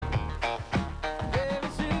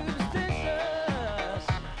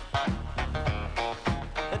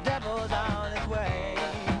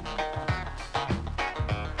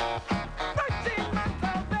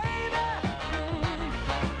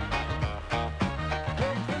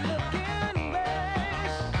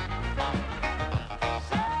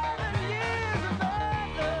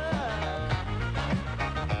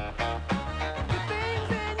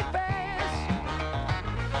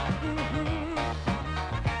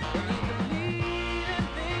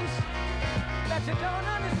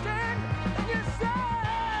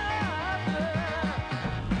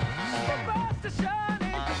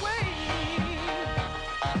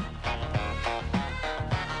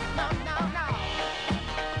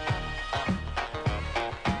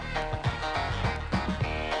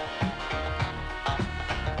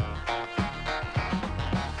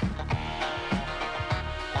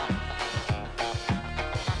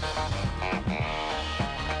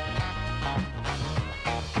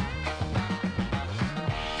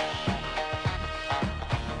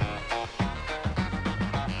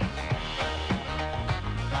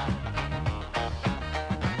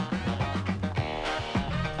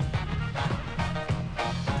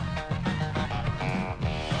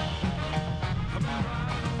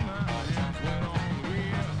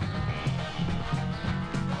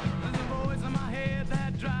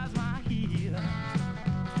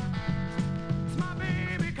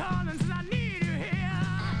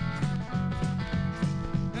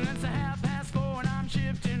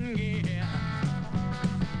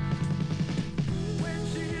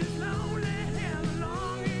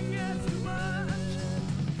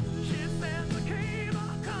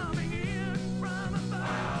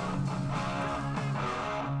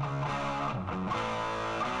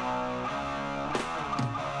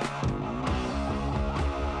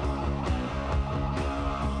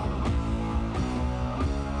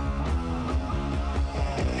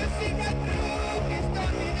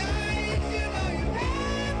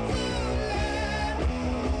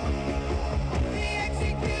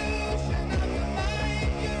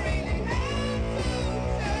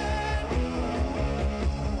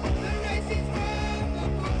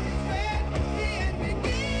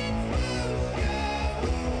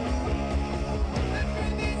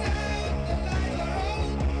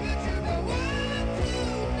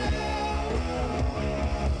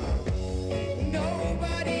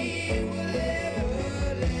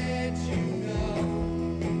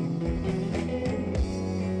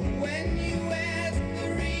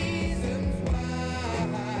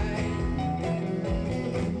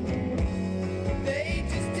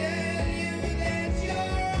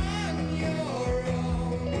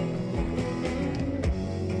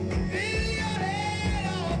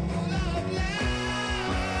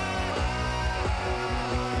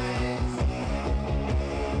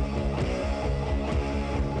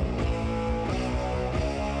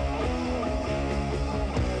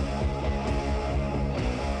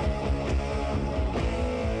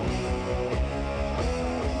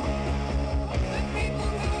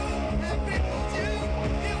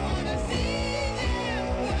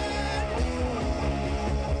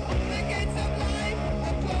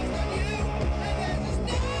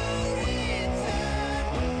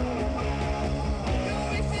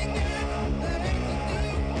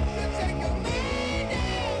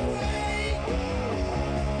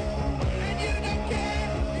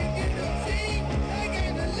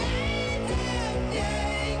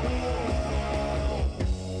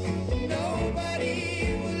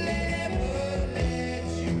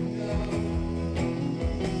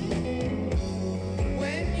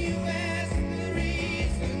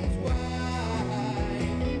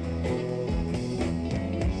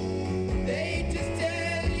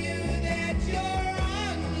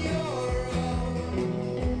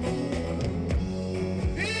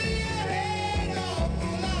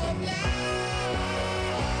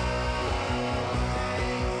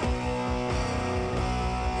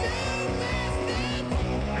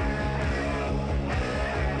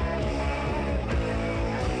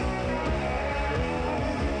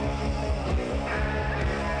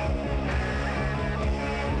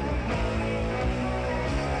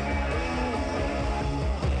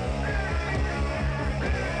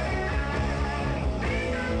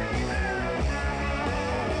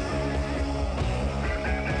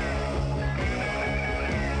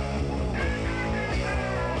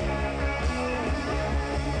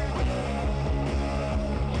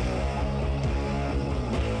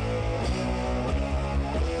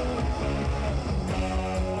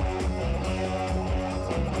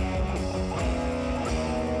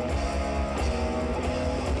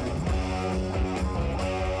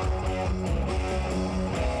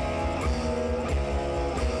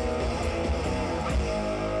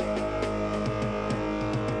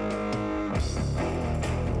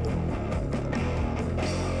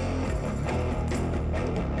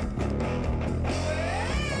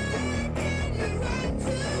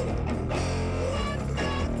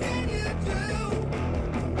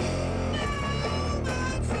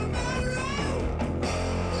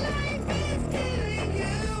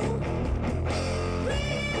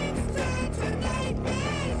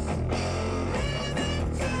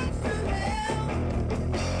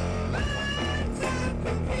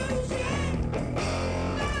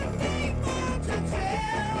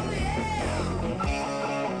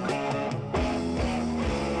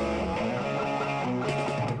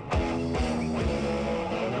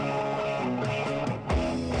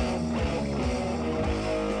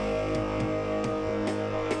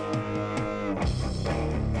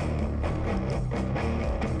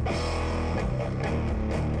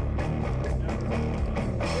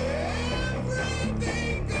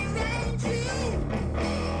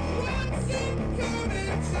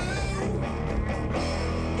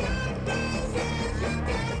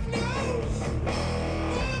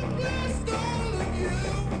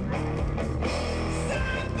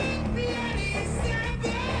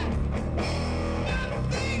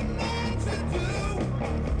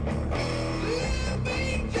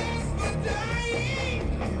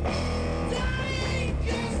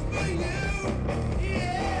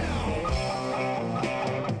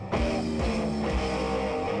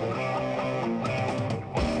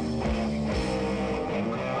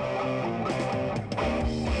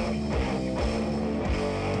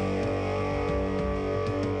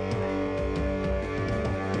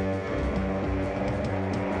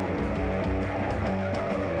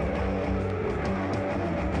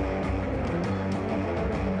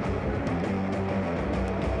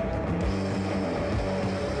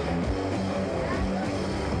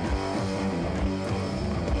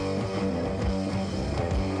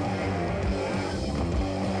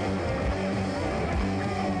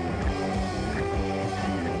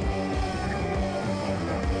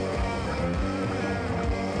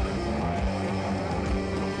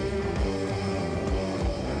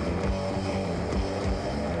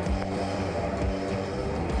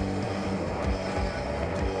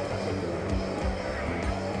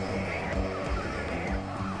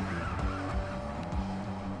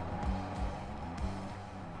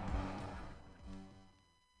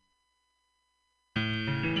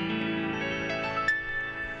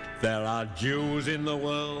There are Jews in the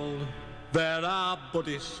world, there are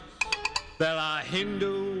Buddhists, there are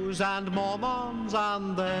Hindus and Mormons,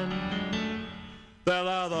 and then there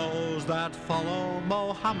are those that follow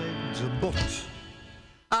Mohammed, but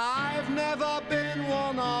I've never been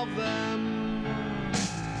one of them.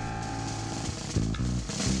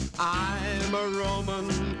 I'm a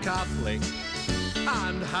Roman Catholic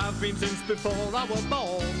and have been since before I was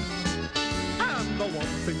born. And the one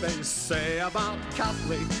thing they say about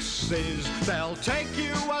Catholics is they'll take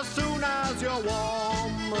you as soon as you're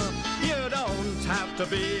warm. You don't have to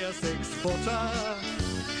be a 6-footer.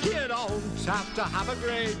 You don't have to have a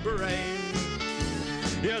great brain.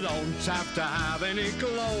 You don't have to have any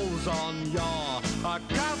clothes on. You're a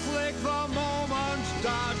Catholic the moment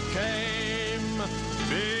that came.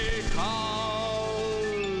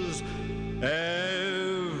 Because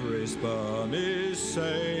every sperm is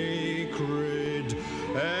sacred,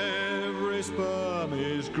 every sperm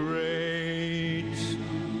is great.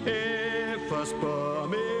 If a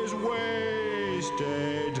sperm is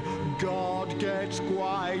wasted, God gets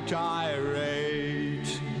quite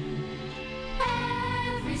irate.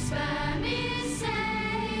 Every sperm is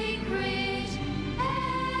sacred,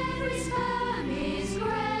 every sperm is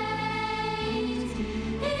great.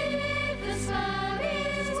 If the sperm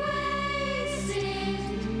is wasted,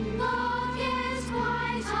 God gets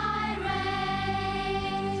quite irate.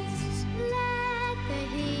 Let the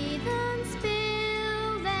heathen spill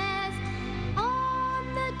theirs on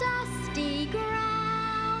the dusty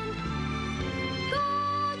ground.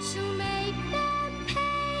 God shall make them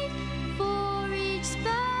pay for each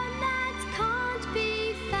sperm that can't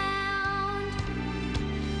be found.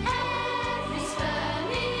 Every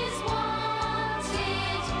sperm is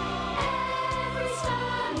wanted, every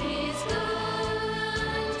sperm is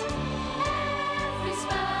good, every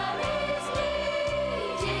sperm is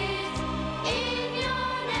needed in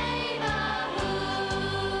your neighborhood.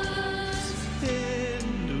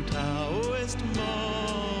 Hindu, Taoist,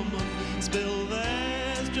 Mormon, spill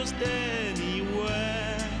theirs just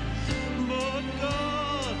anywhere. But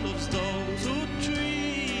God loves those who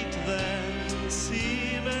treat their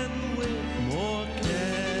semen with more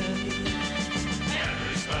care.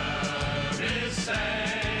 Every sperm is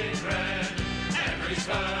sacred, every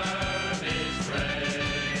sperm is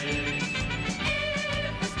great.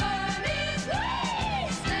 If the sperm is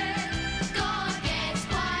wasted, God gets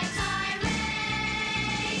quite irate.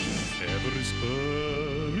 Every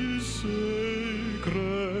sperm is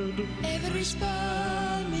sacred, every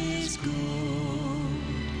sperm is good.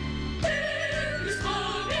 Every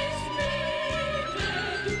sperm is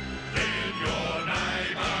needed In your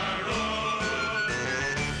neighborhood,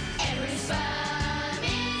 every sperm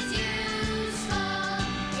is useful,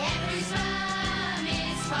 every sperm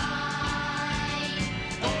is fine.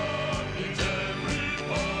 it's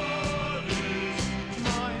everybody's.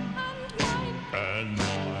 Mine And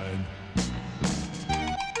mine.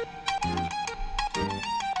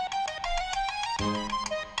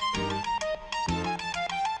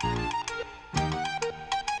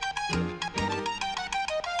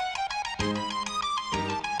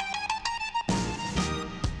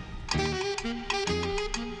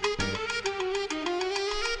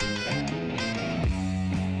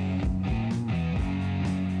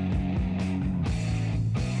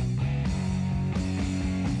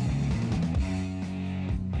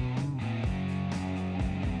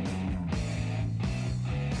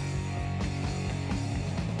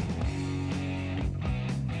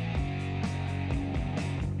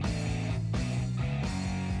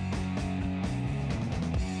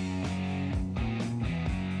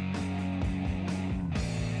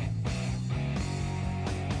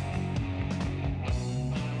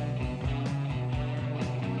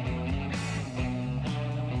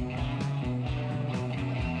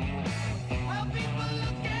 Well, people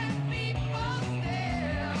look at people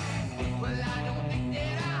stare. Well, I don't think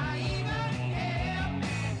that I even care.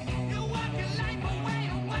 You walk your life away,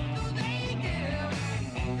 and what do they give?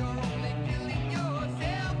 You're only killing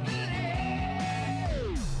yourself to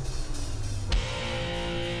live.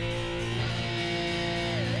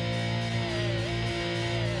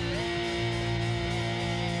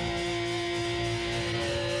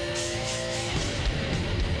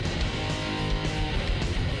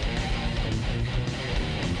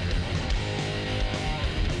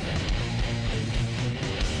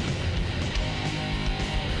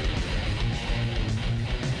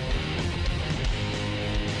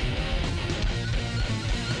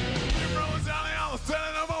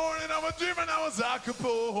 Al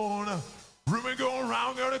Capone. Rumor going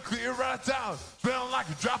around, gonna clear right out. Smelling like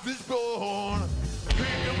a drop this bone.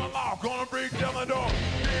 Pick up my lock, gonna break down the door.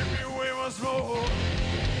 Give me away my smoke.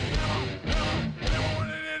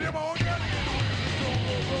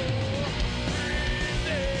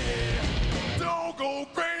 go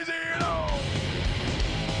crazy, no.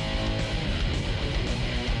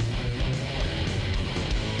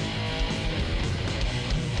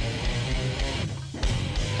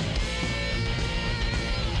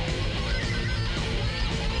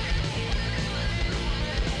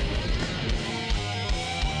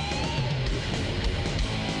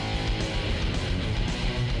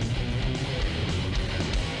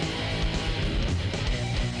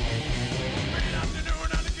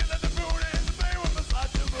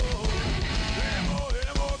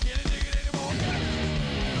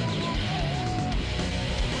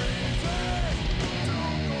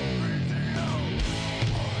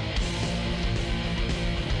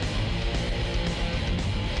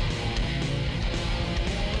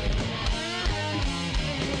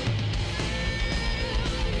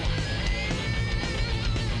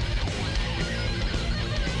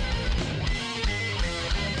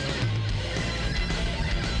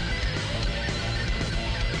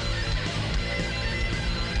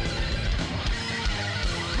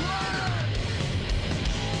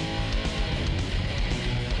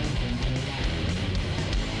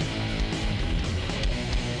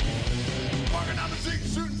 Walking down the street,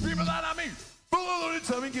 shooting people that I meet. Full of loaded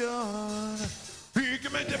tummy gun. He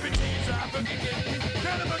can make deputies, I fucking get it.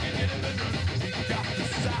 Gotta fucking get it, he got the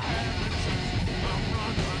sirens. I'm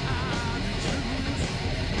running out of shoes.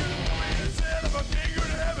 You're the way to sail if I can't go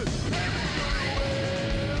to heaven. Heaven go to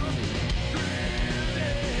hell.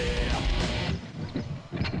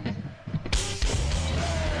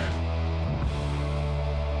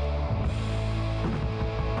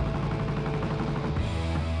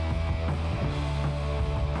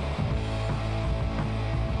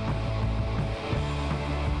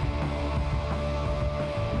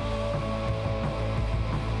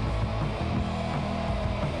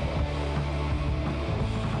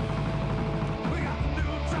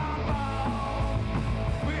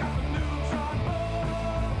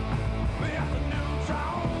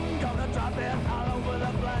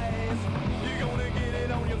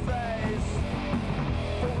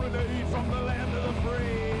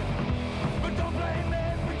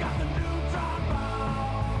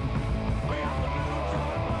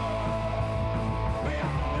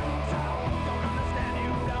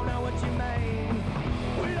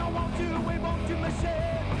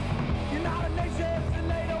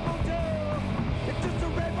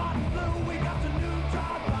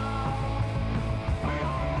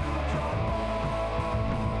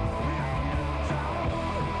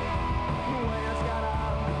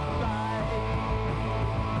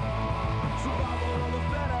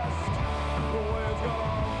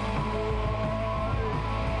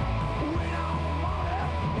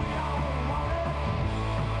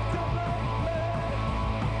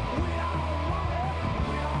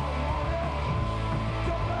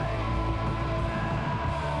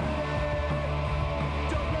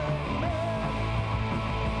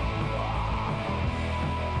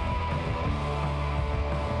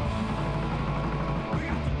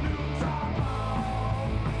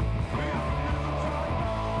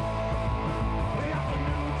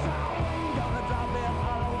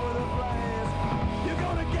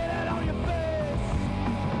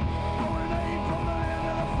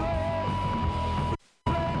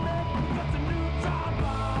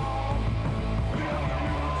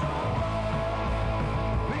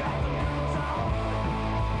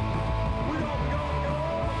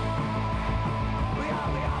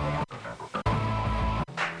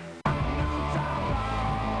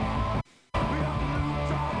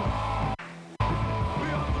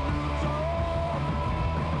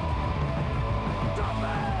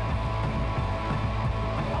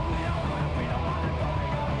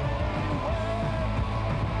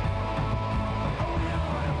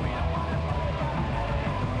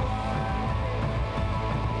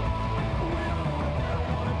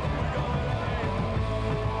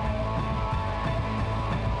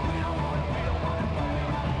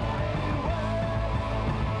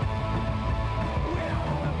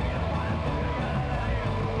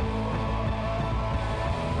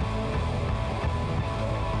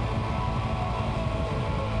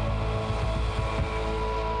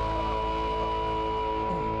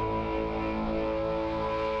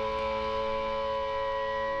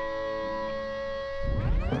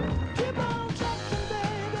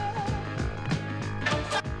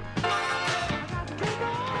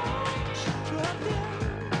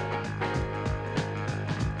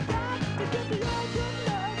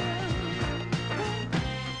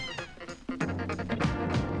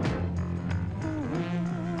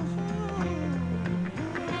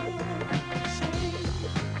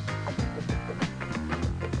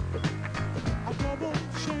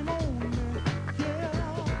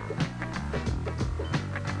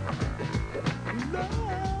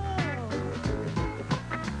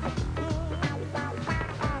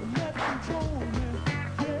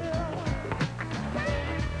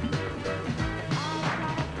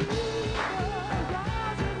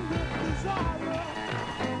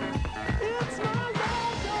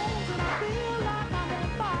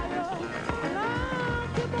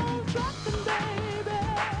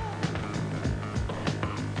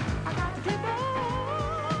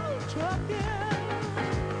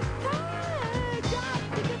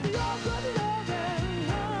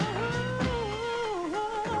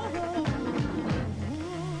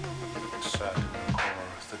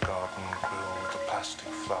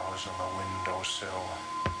 plastic flowers on the windowsill.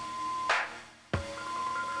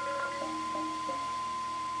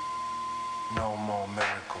 No more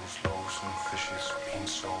miracles, loaves and fishes, being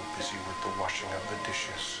so busy with the washing of the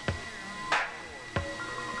dishes.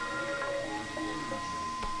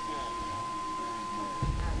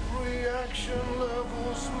 Reaction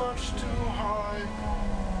levels much too high.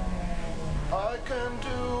 I can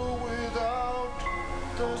do without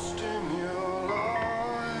the stimuli.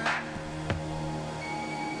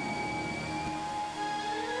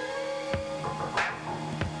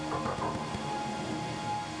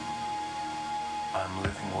 I'm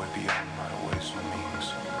living way beyond my ways and means,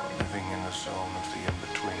 living in the zone of the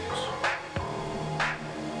in-betweens.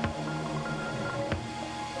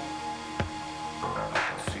 I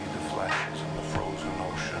can see the flashes of the frozen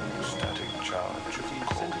ocean, the static charge of the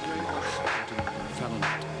cold emotion.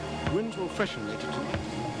 Winds will freshen later tonight.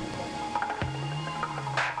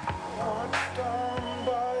 What's done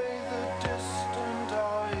by the distant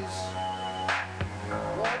eyes?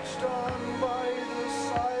 What's done by the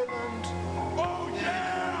silent? Oh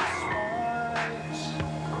yeah! Smiles.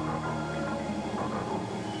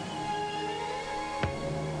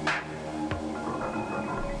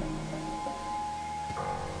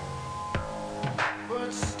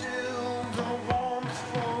 But still the warmth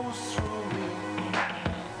flows through me,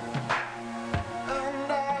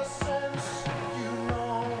 and I sense you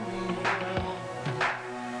know me well.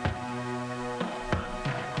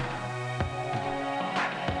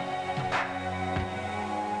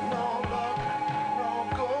 No luck, no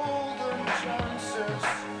golden chances,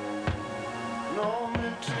 no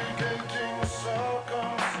mitigating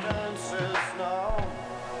circumstances now.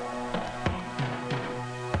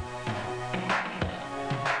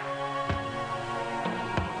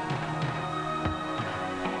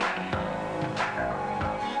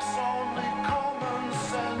 It's only common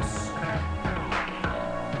sense.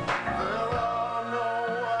 There are no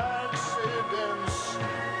accidents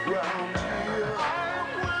round here. I'm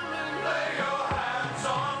willing. Lay your hands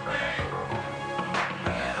on me.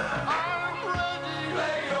 I'm ready.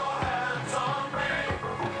 Lay your hands on me.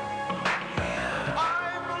 I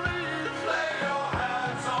believe. Lay your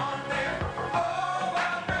hands on me.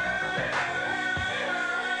 Over me.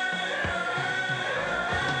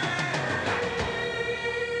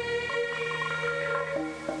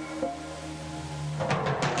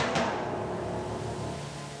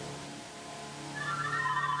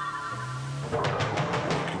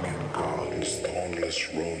 Walking in gardens, thornless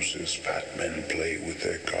roses, fat men play with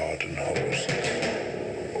their garden hoses.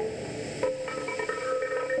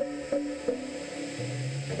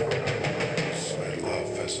 I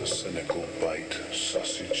love as a cynical bite,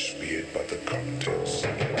 sausage speared by the cocktail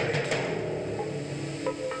sunlight.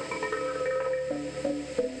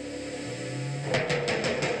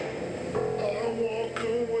 I walk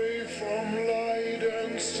away from light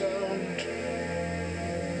and sound,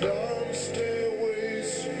 down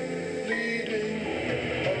stairways leading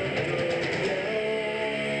underground.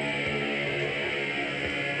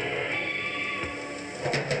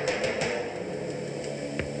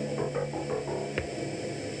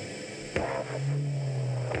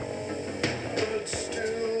 But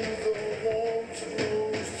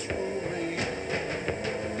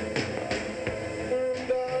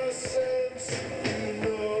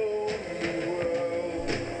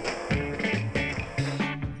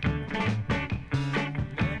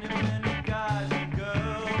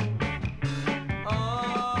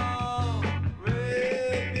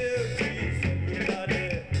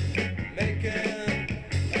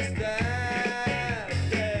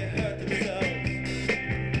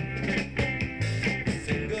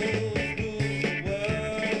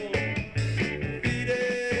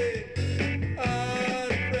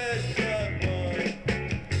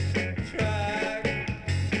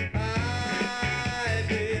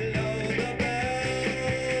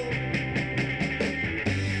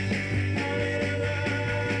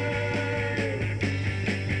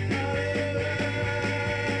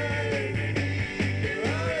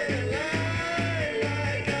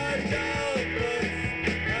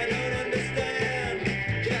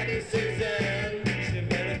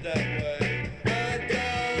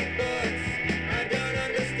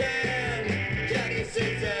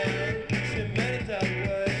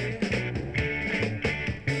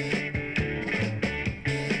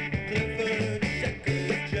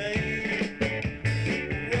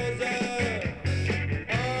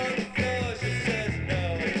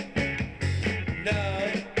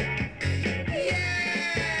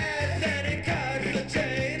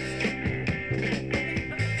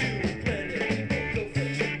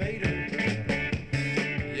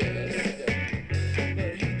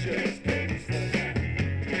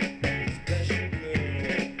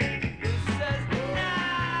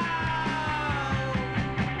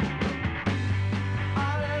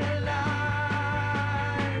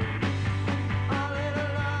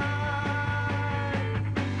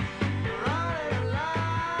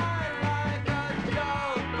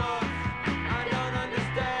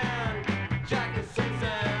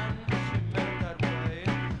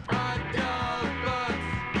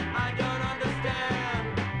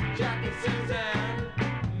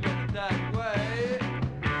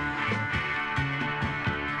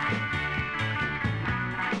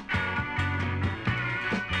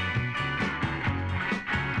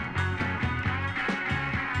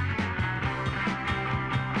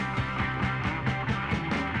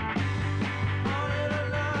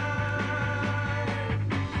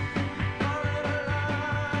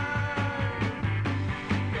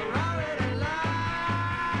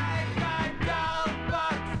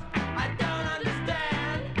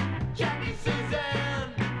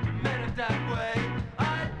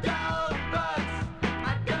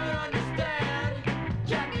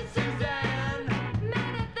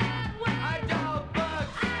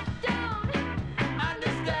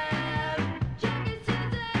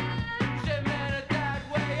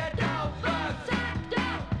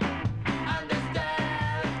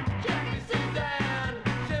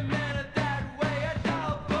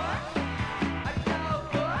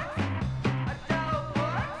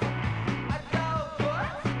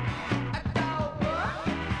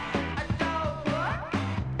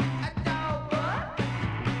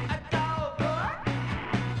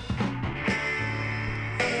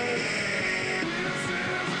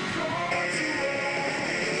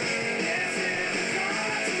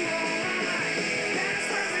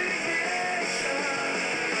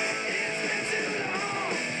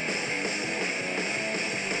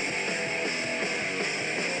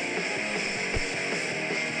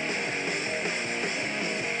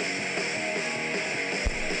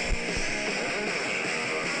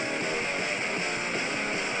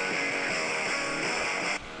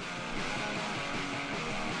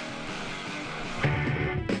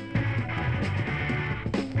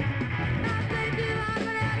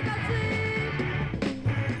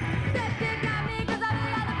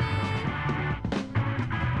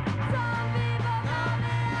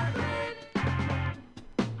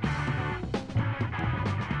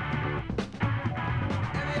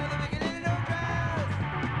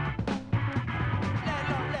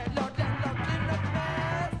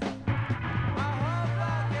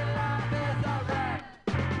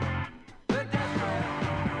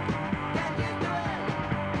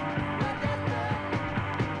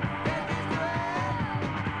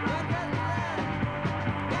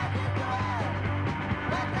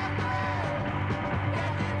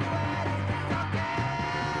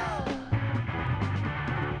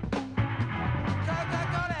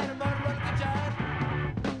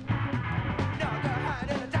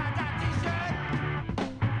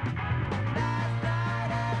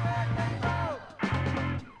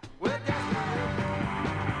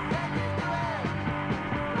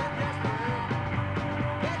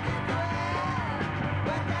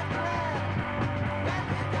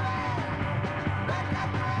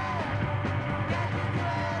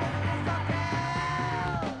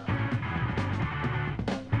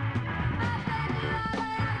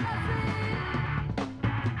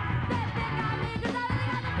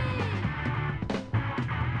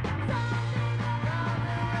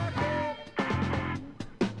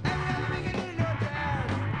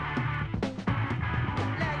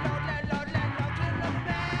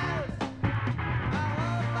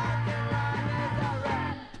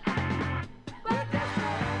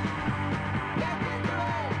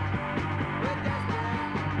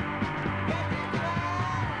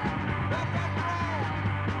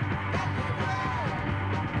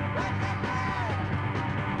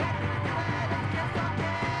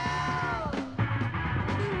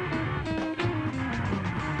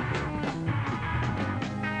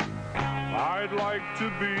I'd like to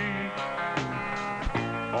be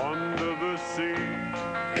under the sea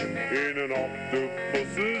in an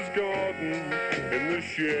octopus's garden in the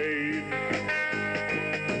shade.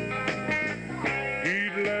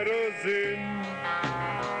 He'd let us in,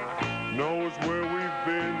 knows where we've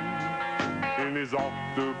been in his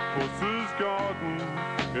octopus's garden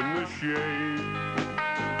in the shade.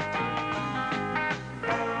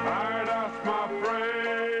 I'd ask my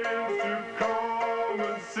friends to come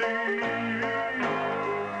and see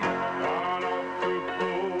an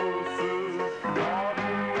octopus's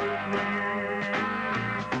garden with me.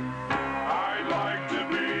 I'd like to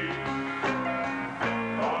be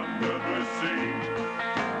under the sea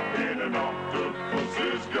in an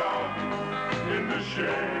octopus's garden in the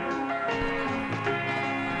shade.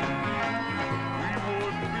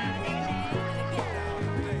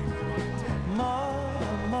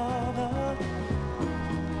 Mother, mother,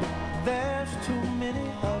 there's too many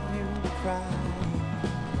of you crying.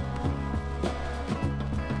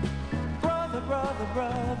 Brother, brother,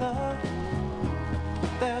 brother,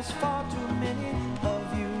 there's far too many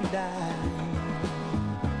of you dying.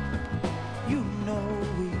 You know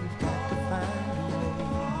we've got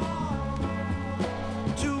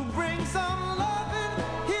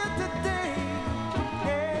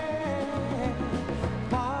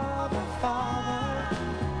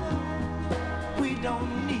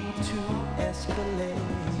to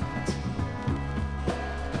escalate.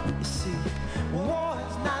 You see, war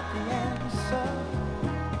is not the answer,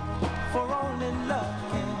 for only love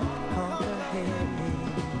can conquer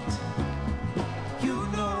hate. You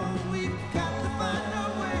know we've got to find a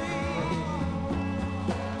way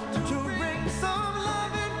to bring some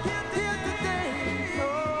love and here today.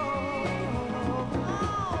 Oh,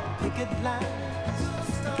 picket lines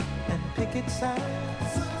and picket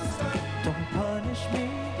signs. Don't punish me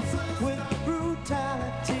with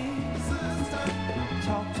brutality.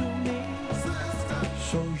 Talk to me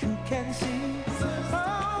so you can see.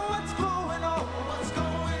 Oh, what's going on? What's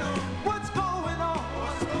going on? What's going on?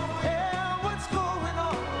 What's going on? Yeah, what's going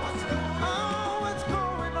on? What's going on? Oh, what's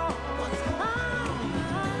going on? What's going on?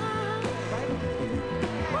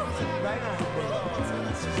 Right on.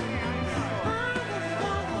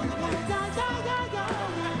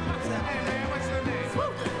 Hey man, what's your name?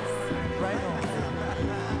 Right on.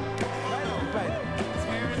 Right on. Right on.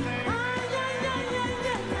 Everything.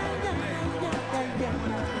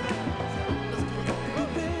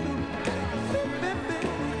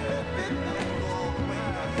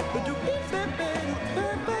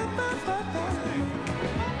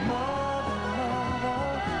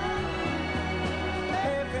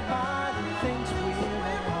 Everybody thinks we're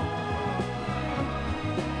at home.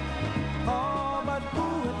 Oh, but who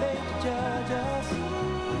are they to judge us?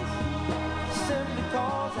 Simply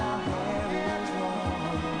cause our hair is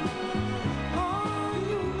long. Oh,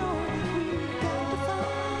 you know we've got to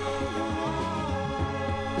find a way.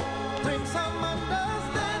 Bring some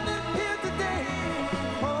understanding here today.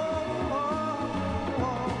 Oh, oh,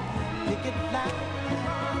 oh. Picket lines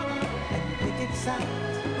and picket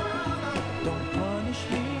signs. Don't punish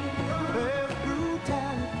me with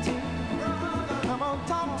brutality. Come on,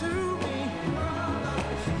 talk to me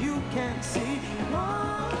if you can't see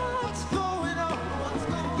what's going on.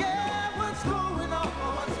 Yeah, what's going on?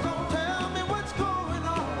 Tell me what's going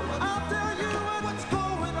on. I'll tell you what's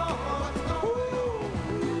going on.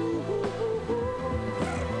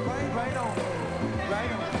 Right on.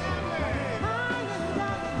 Right on.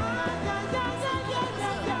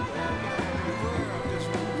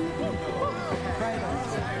 Right on.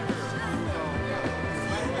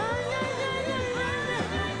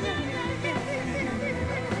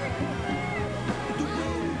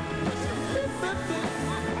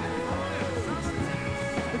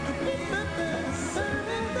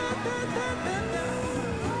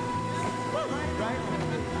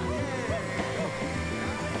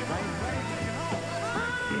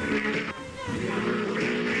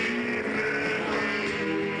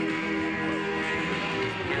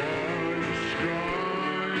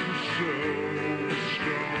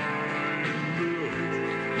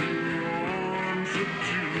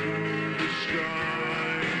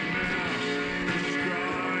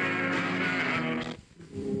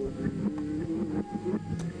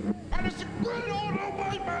 And it's a good old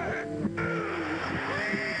white man.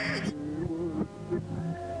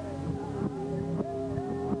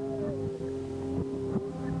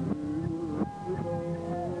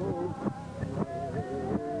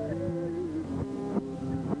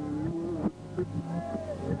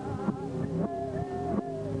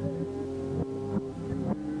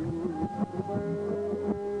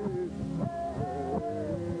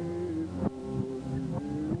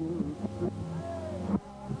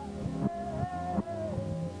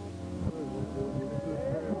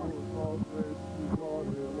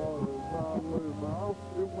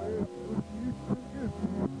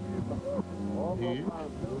 Here,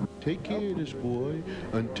 take care of this boy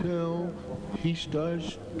until he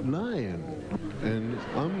starts lying. And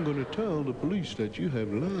I'm going to tell the police that you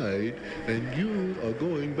have lied and you are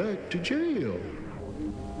going back to jail.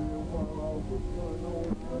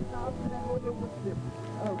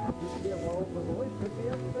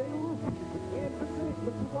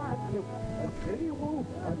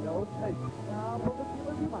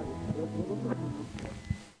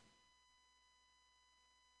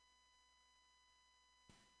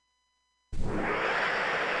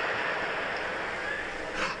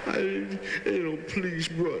 Please,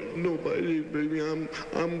 bro, nobody, baby.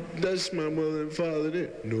 That's my mother and father there.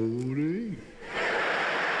 No, they ain't.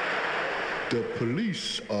 The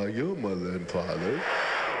police are your mother and father.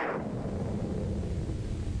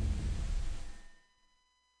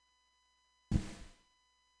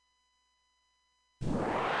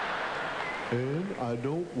 And I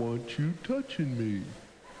don't want you touching me.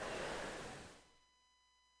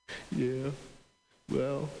 Yeah,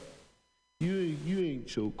 well, you ain't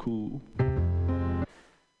so cool.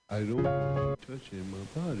 I don't want you touching my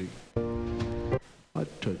body. I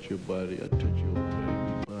touch your body, I touch your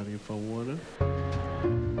baby body. anybody if I wanna.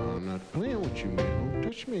 I'm not playing with you, man. Don't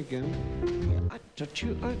touch me again. Yeah, I touch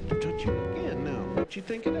you again now. What you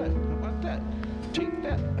think of that? How about that? Take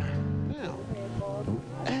that. Now.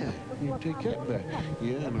 You take that back.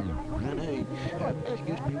 Yeah, and hey,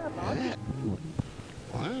 excuse me.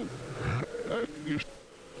 What?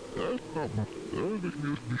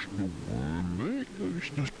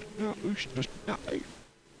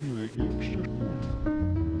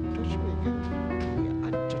 Touch me again. Yeah,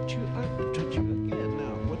 I touch you again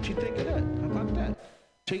now. What you think of that? How about that?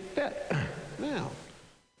 Take that. Now.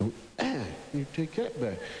 You take that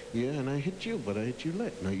back. Yeah, and I hit you, but I hit you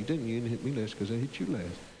last. No, you didn't. You didn't hit me last because I hit you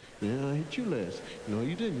last. Yeah, I hit you last. No,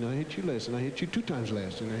 you didn't. I hit you last, and I hit you 2 times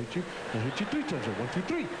last, and I hit you 3 times. 1, 2,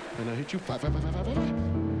 3, and I hit you 5,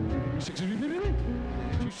 6, 7, 8, 9.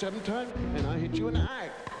 I hit you 7 times, and I hit you in the eye.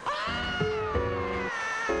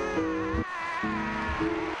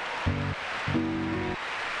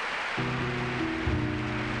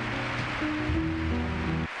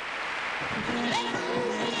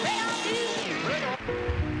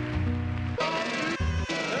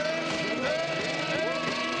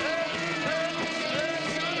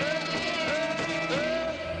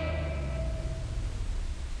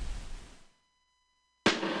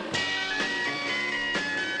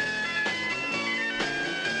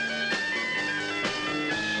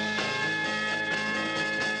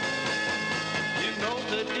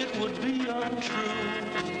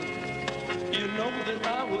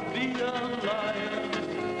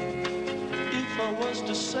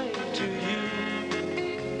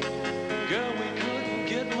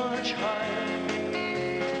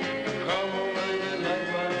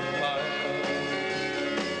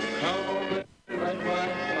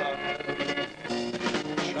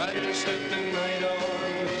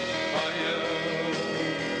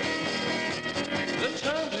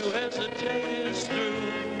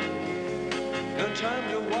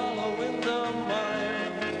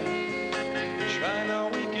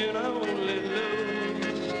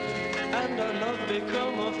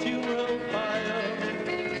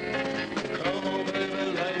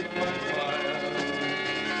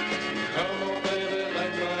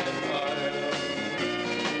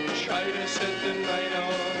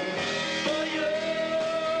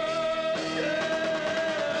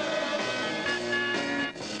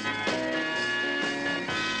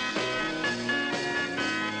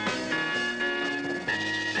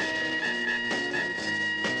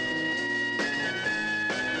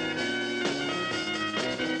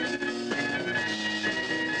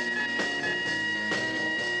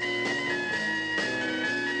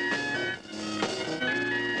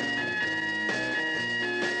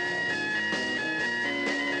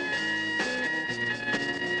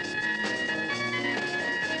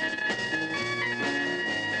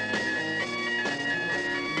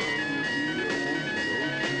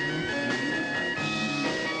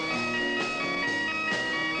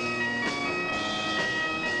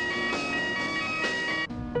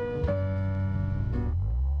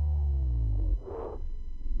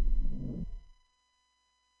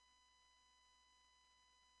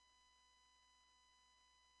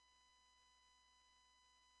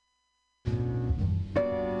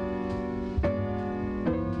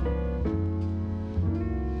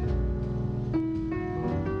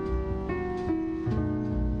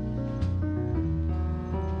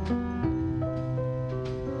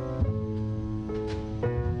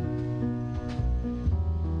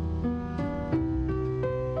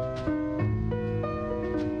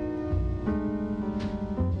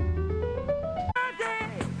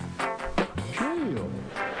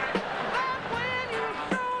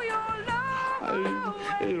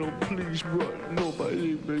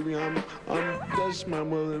 That's my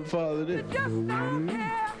mother and father there.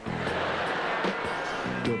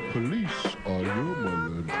 The police are your mother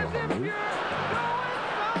and father.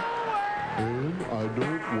 And I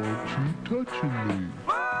don't want you touching me.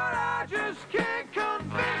 But I just can't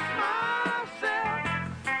convince myself.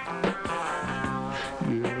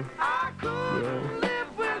 Yeah. I couldn't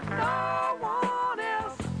live with no one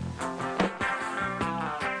else.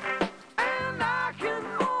 And I can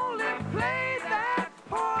only play that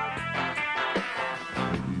part.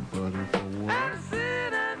 Anybody for one? And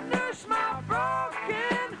sit and nurse my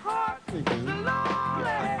broken heart. Hey, The man.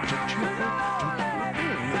 lonely, I touch you. the lonely.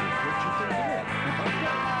 What you think of that? How about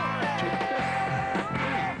that? Take that.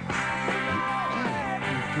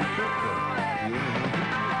 You take that back. Yeah, and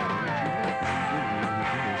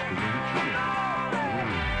I hit you.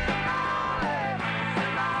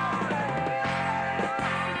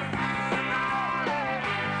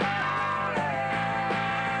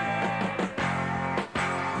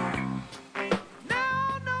 Now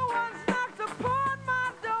I know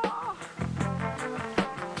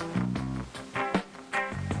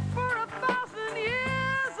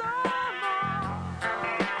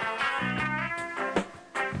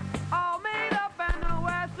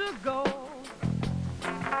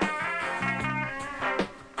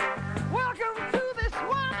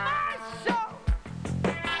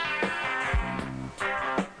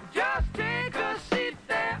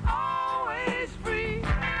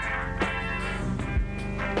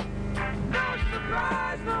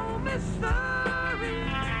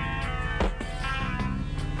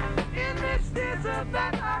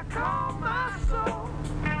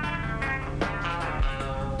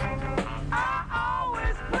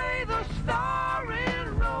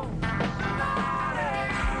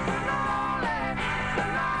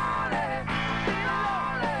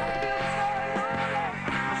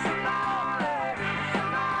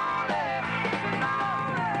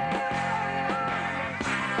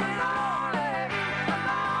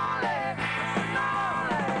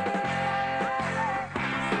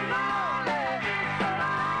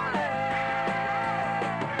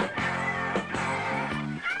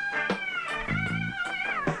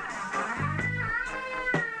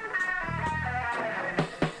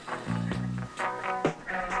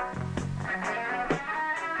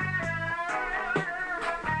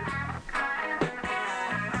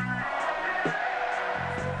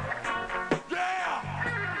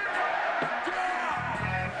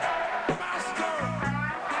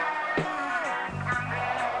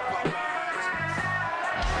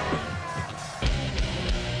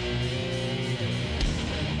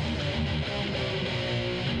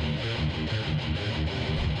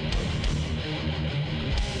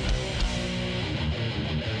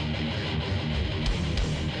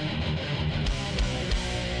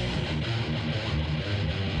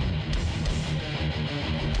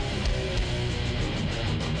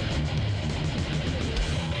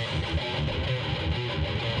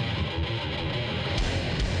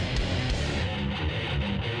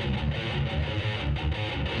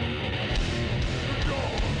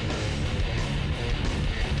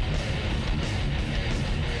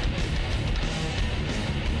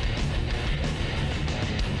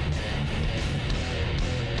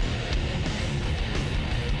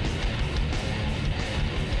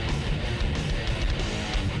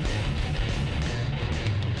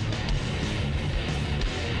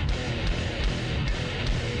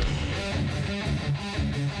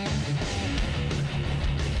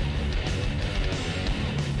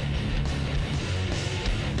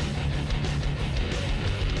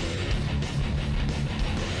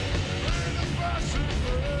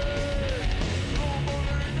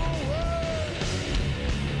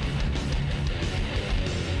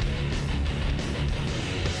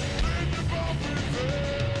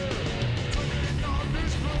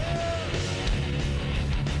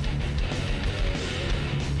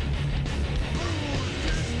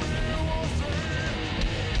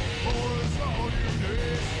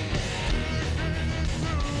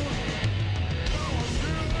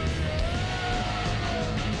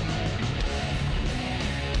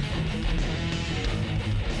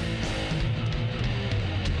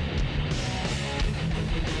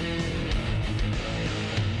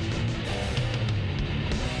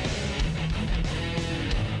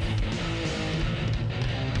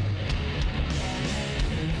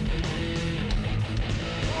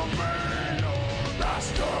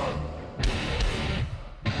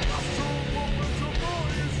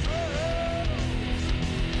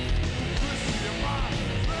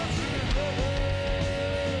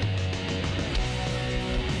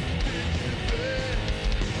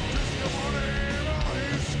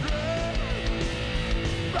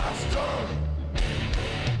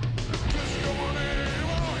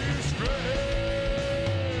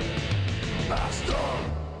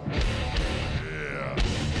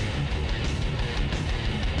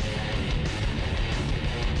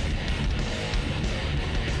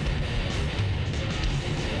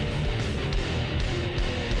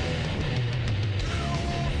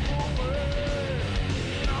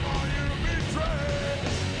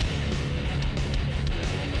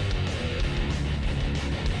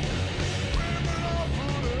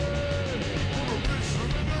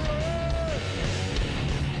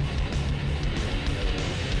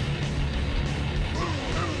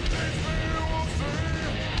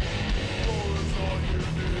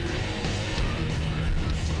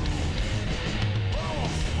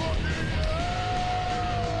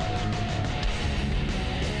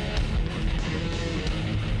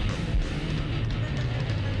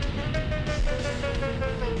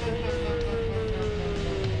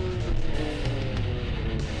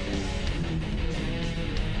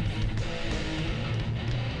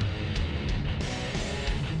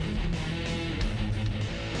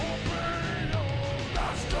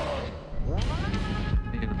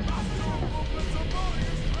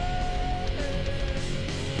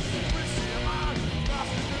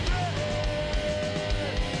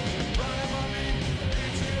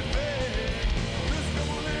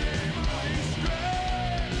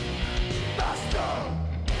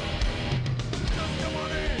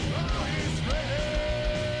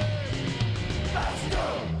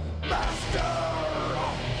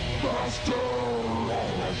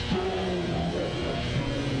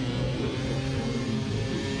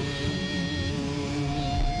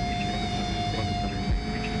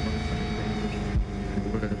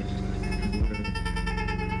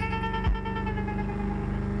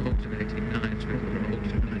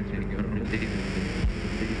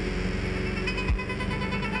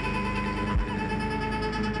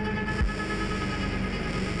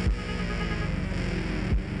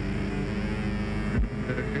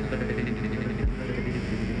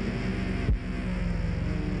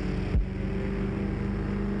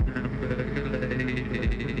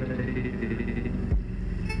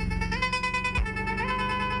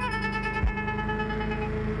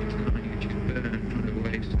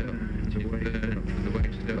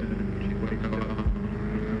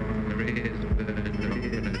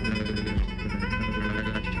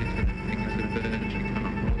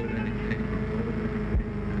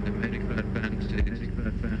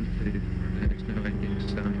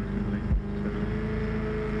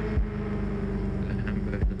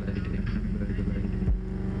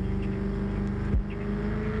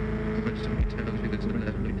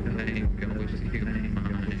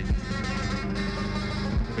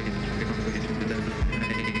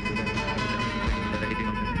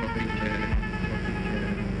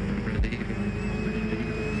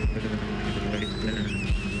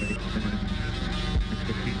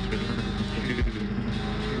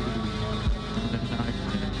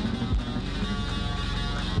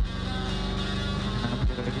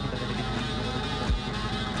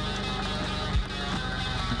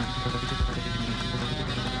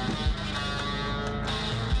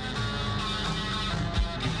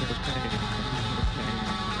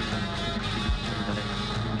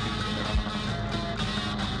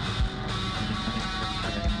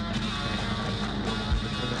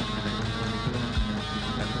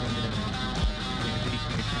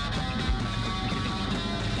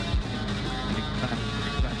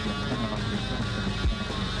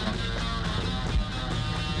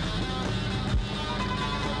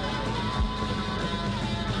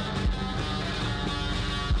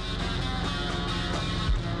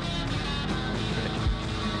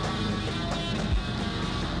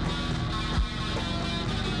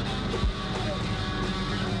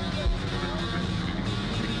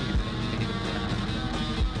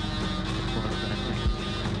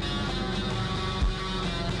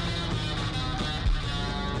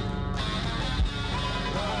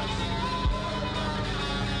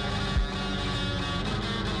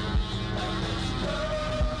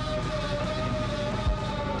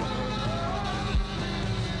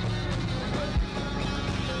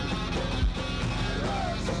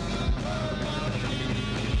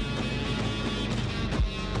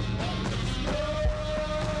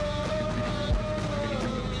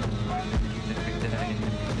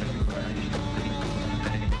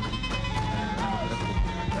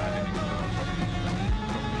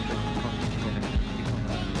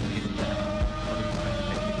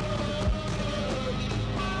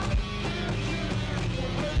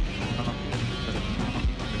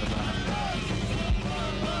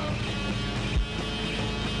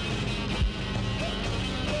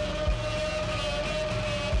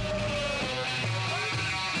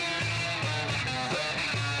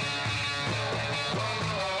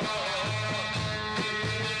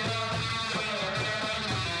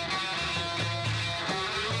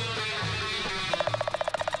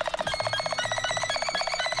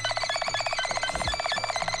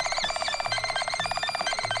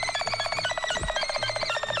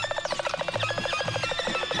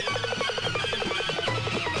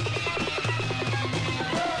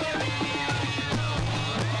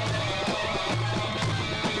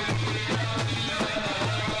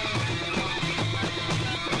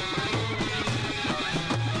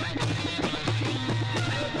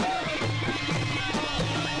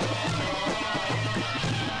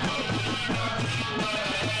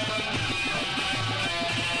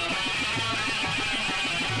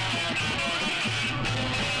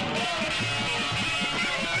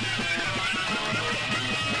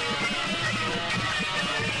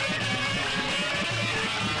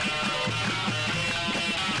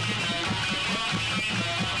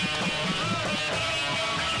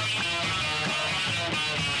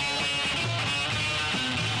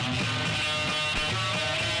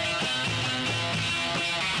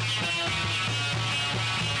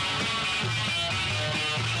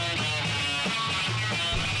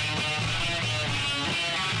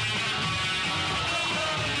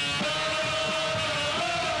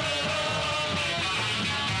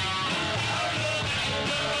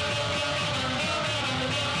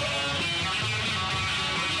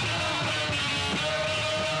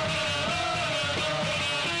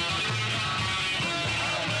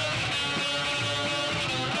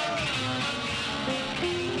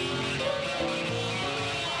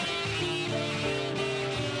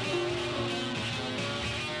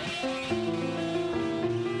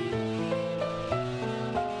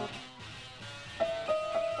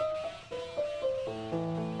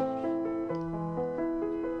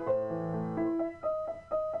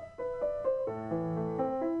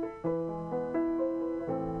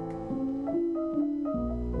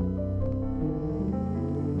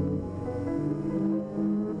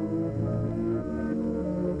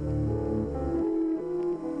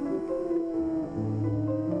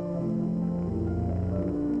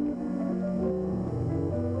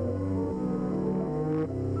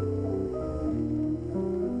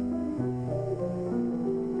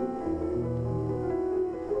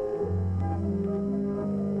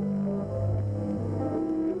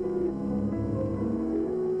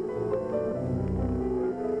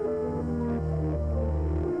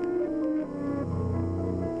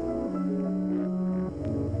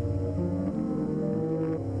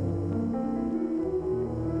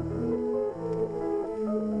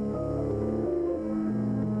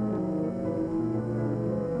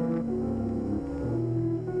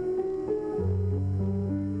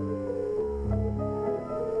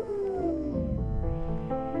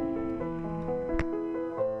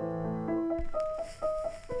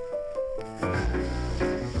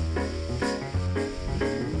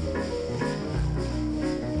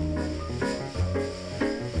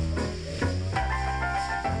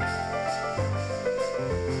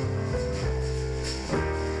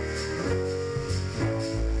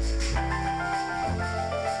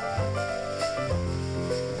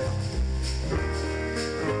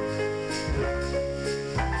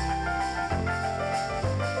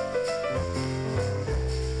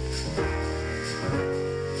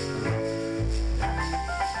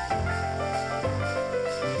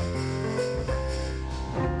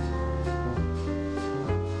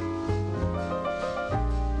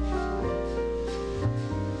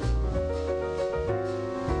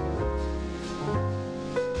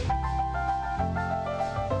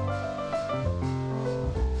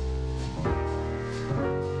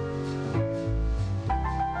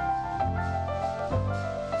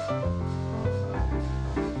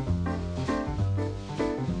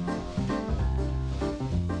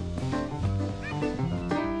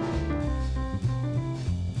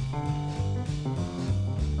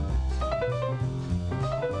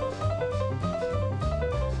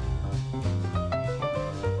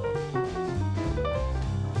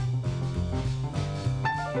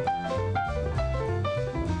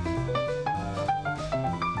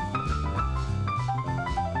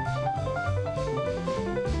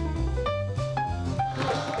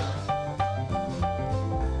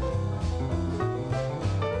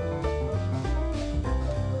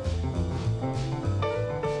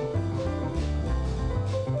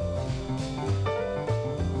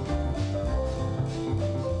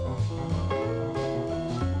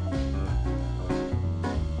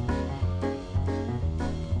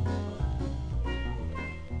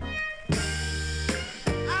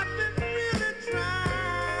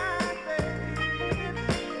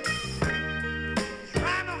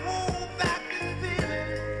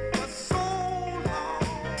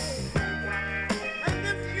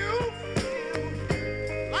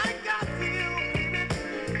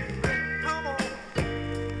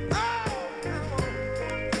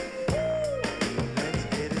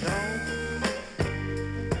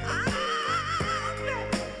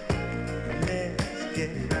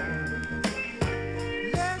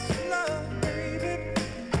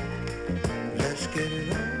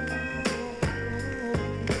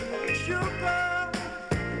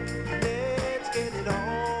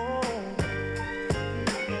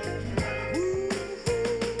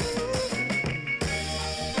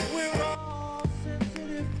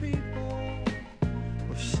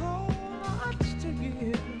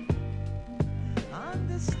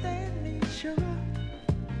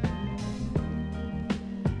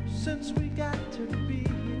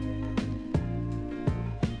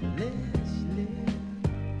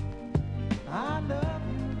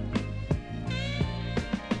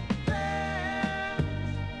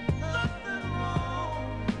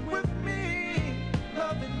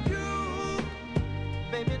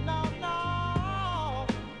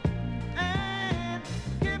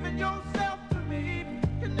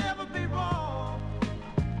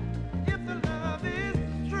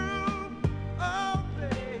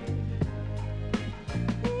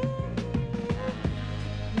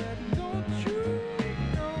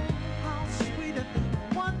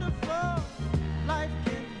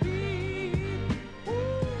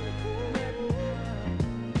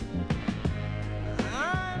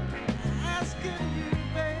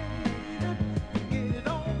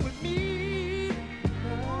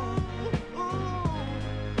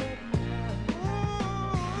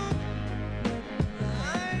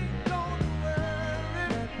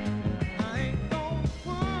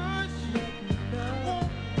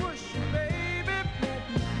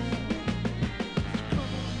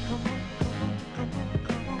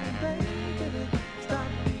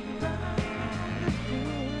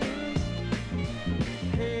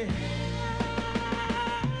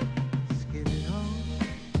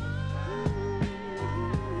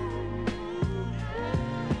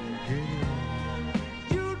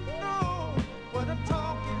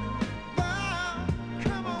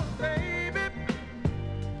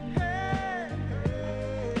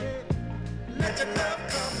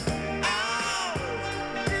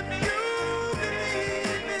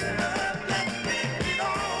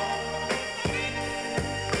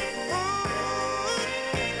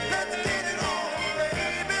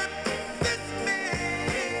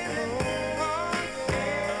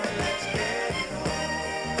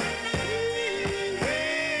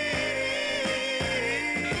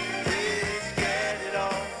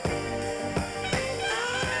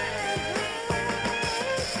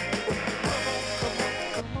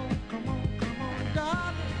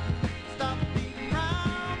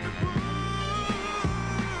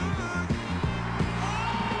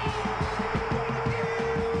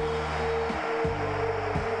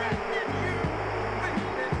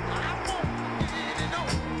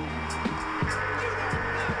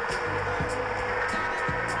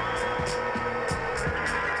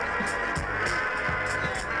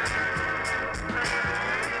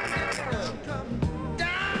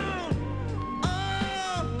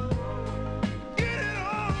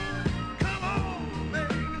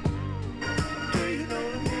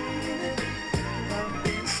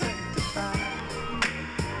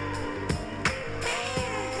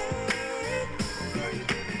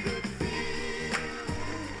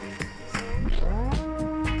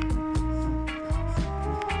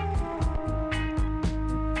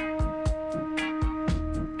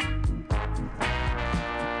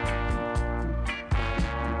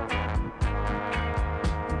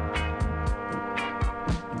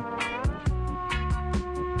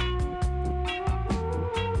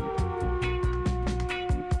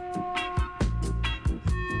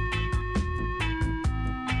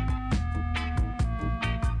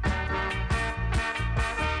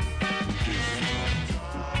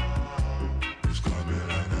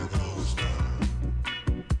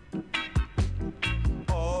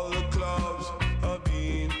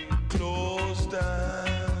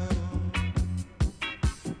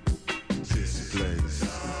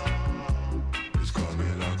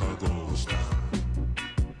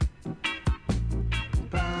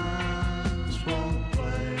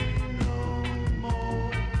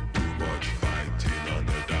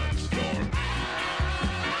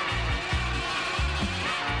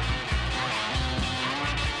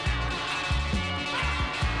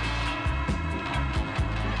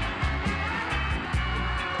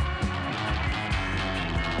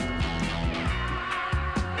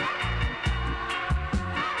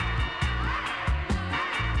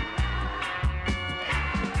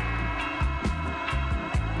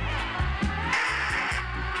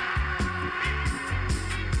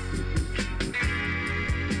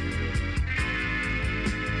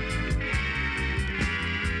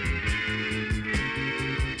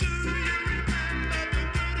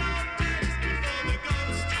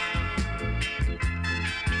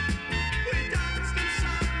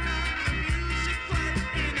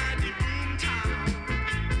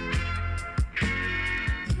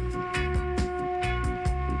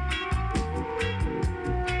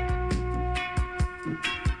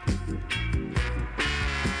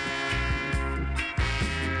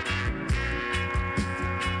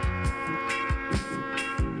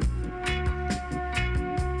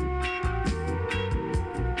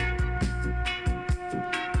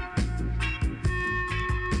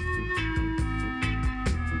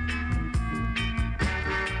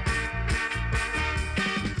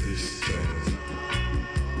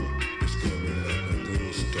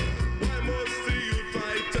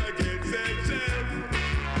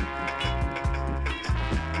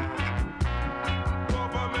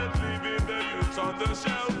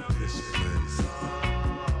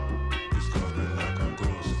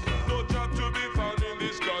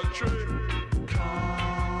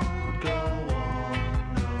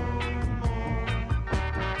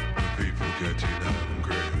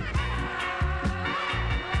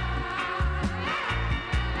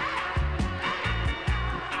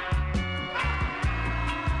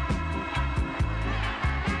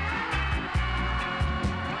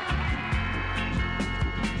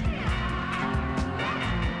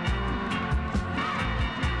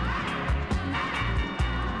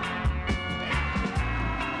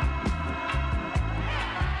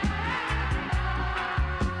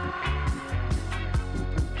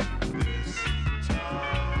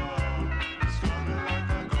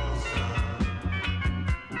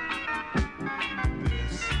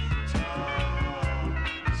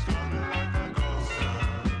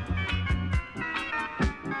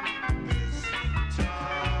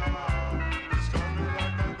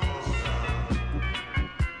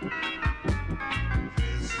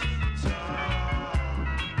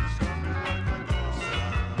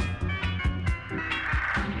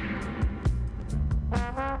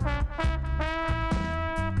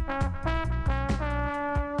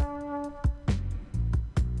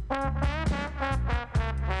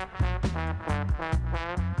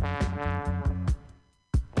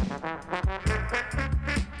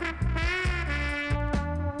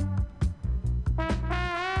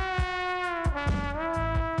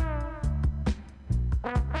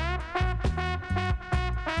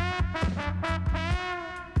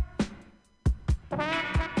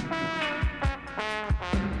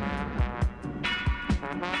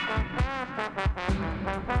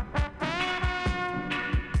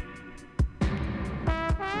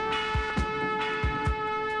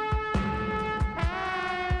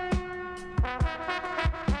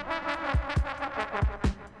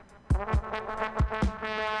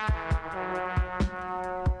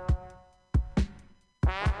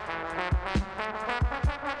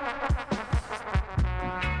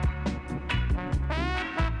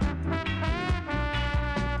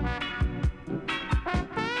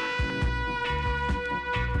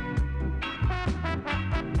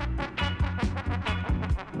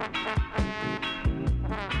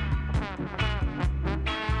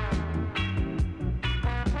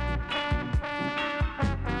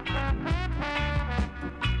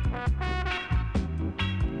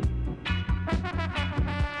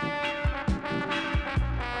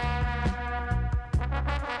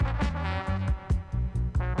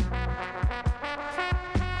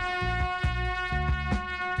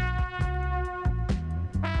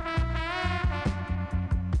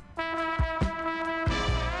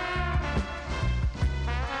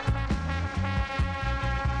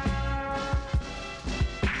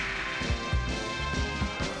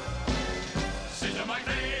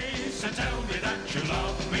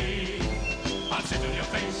love me, I'll sit on your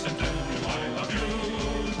face and tell you I love you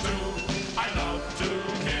too. I love to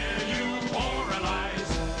hear you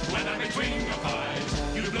oralize. When I'm between your thighs,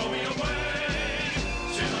 you blow me away.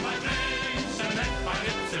 Sit on my face and let my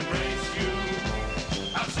lips embrace you.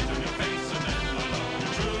 I'll sit on your face and then I love you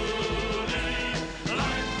truly.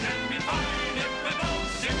 Life can be fine if we're both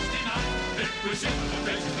 69. If we sit on the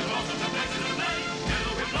faces and lost in the places of night, till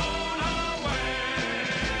we're blown away.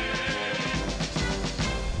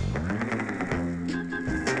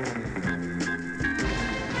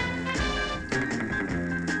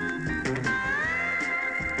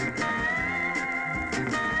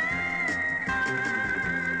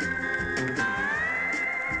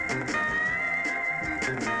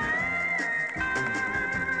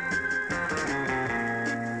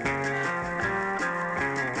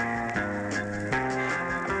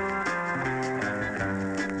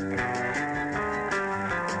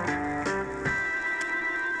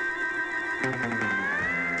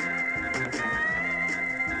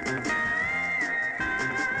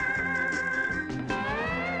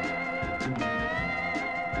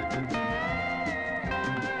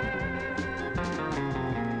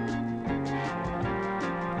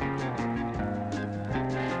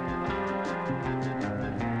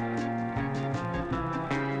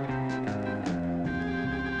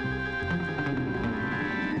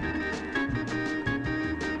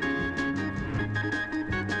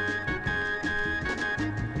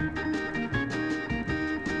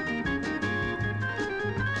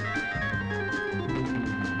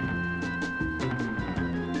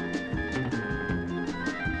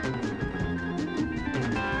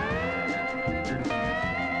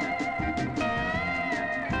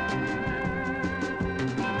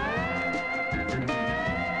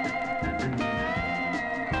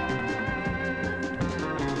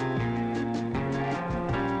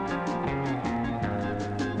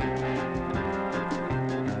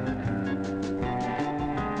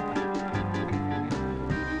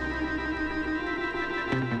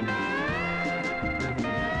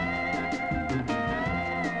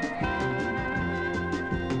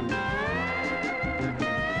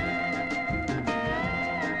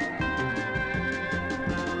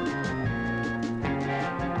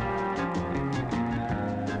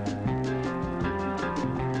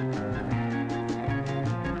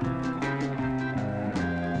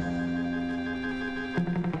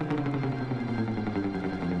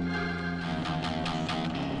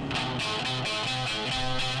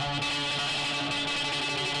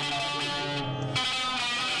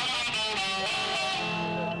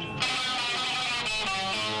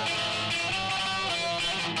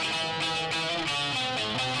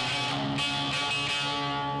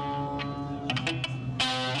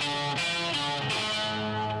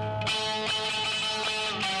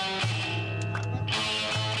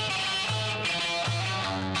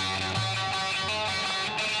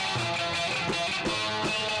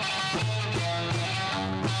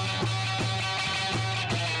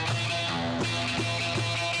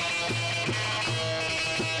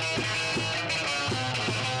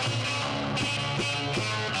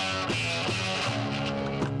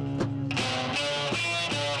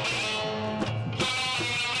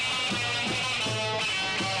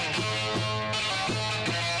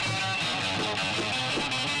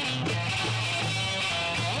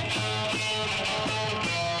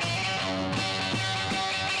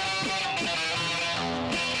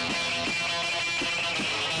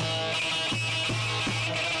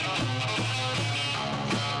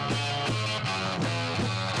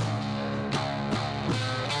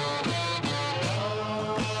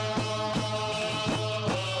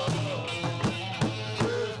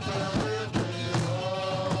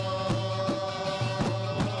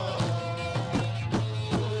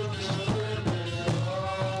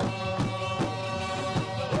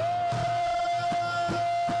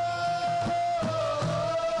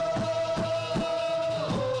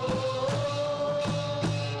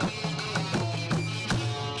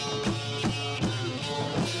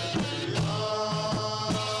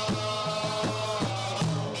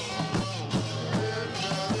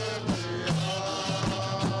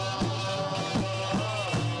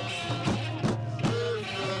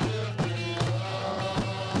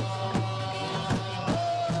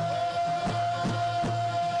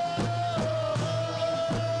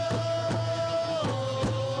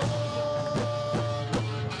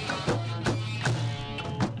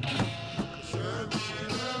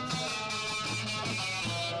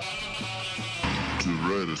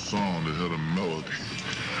 write a song that had a melody.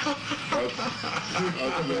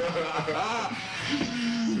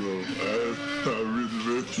 You know, I've written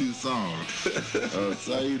very few songs.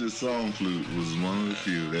 Saeed the Song Flute was one of the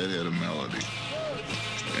few that had a melody.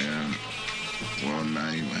 And, well,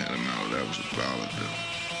 Naima had a melody. That was a ballad, though.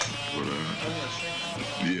 But,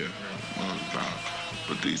 yeah, well, it was a ballad.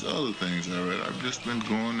 But these other things I read, I've just been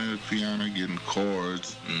going to the piano, getting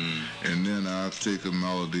chords, and then I'll take a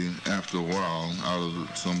melody after a while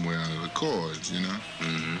somewhere out of the chords, you know?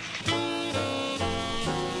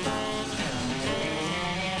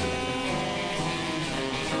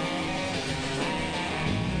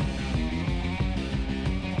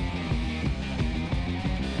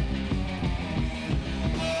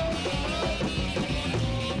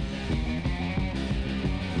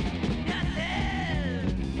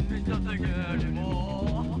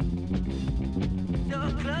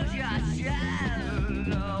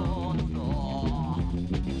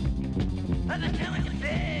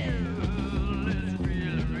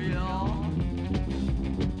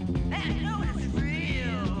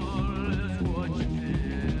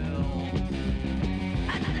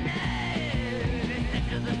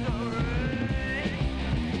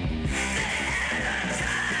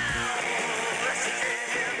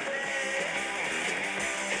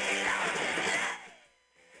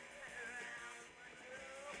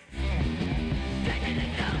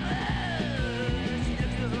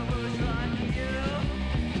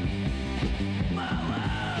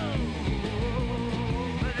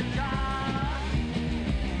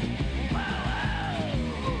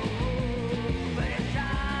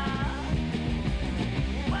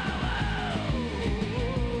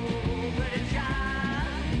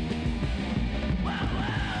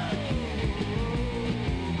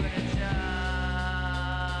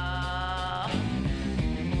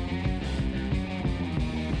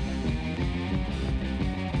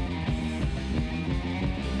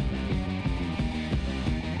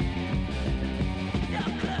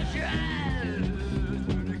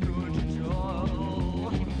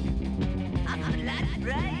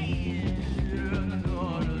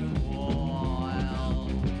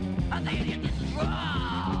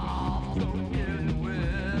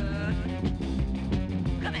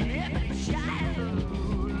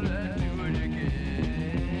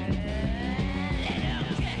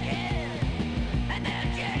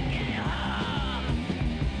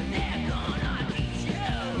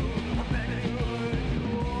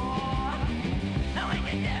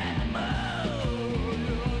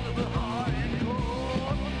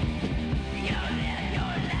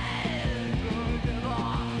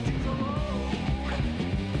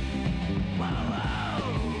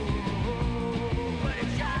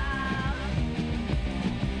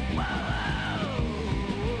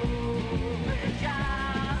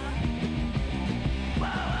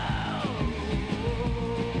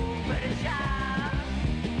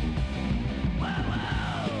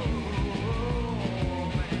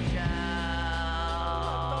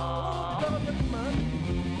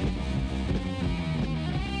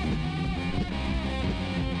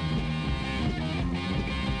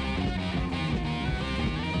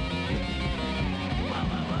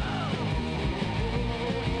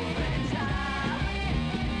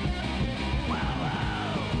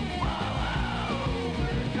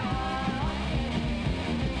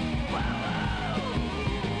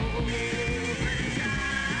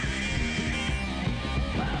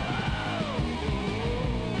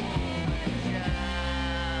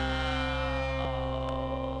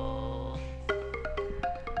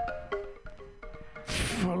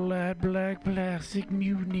 Black Plastic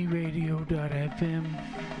MutinyRadio.fm.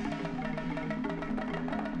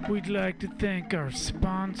 We'd like to thank our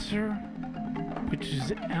sponsor, which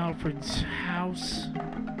is Alfred's House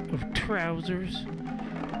of Trousers,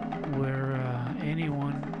 where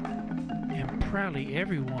anyone and probably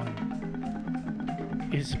everyone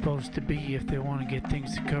is supposed to be if they want to get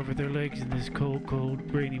things to cover their legs in this cold,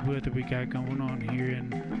 rainy weather we got going on here in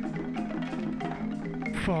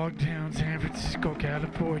Fogtown, San Francisco,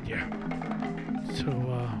 California. So,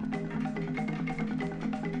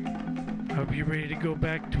 hope you're ready to go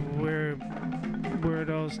back to where it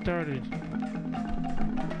all started.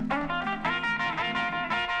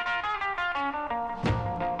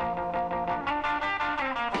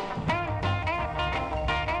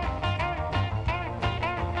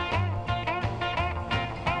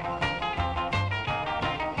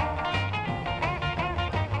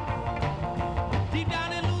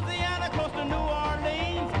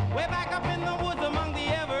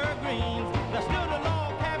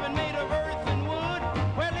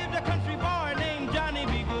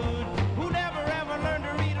 Learned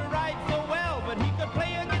to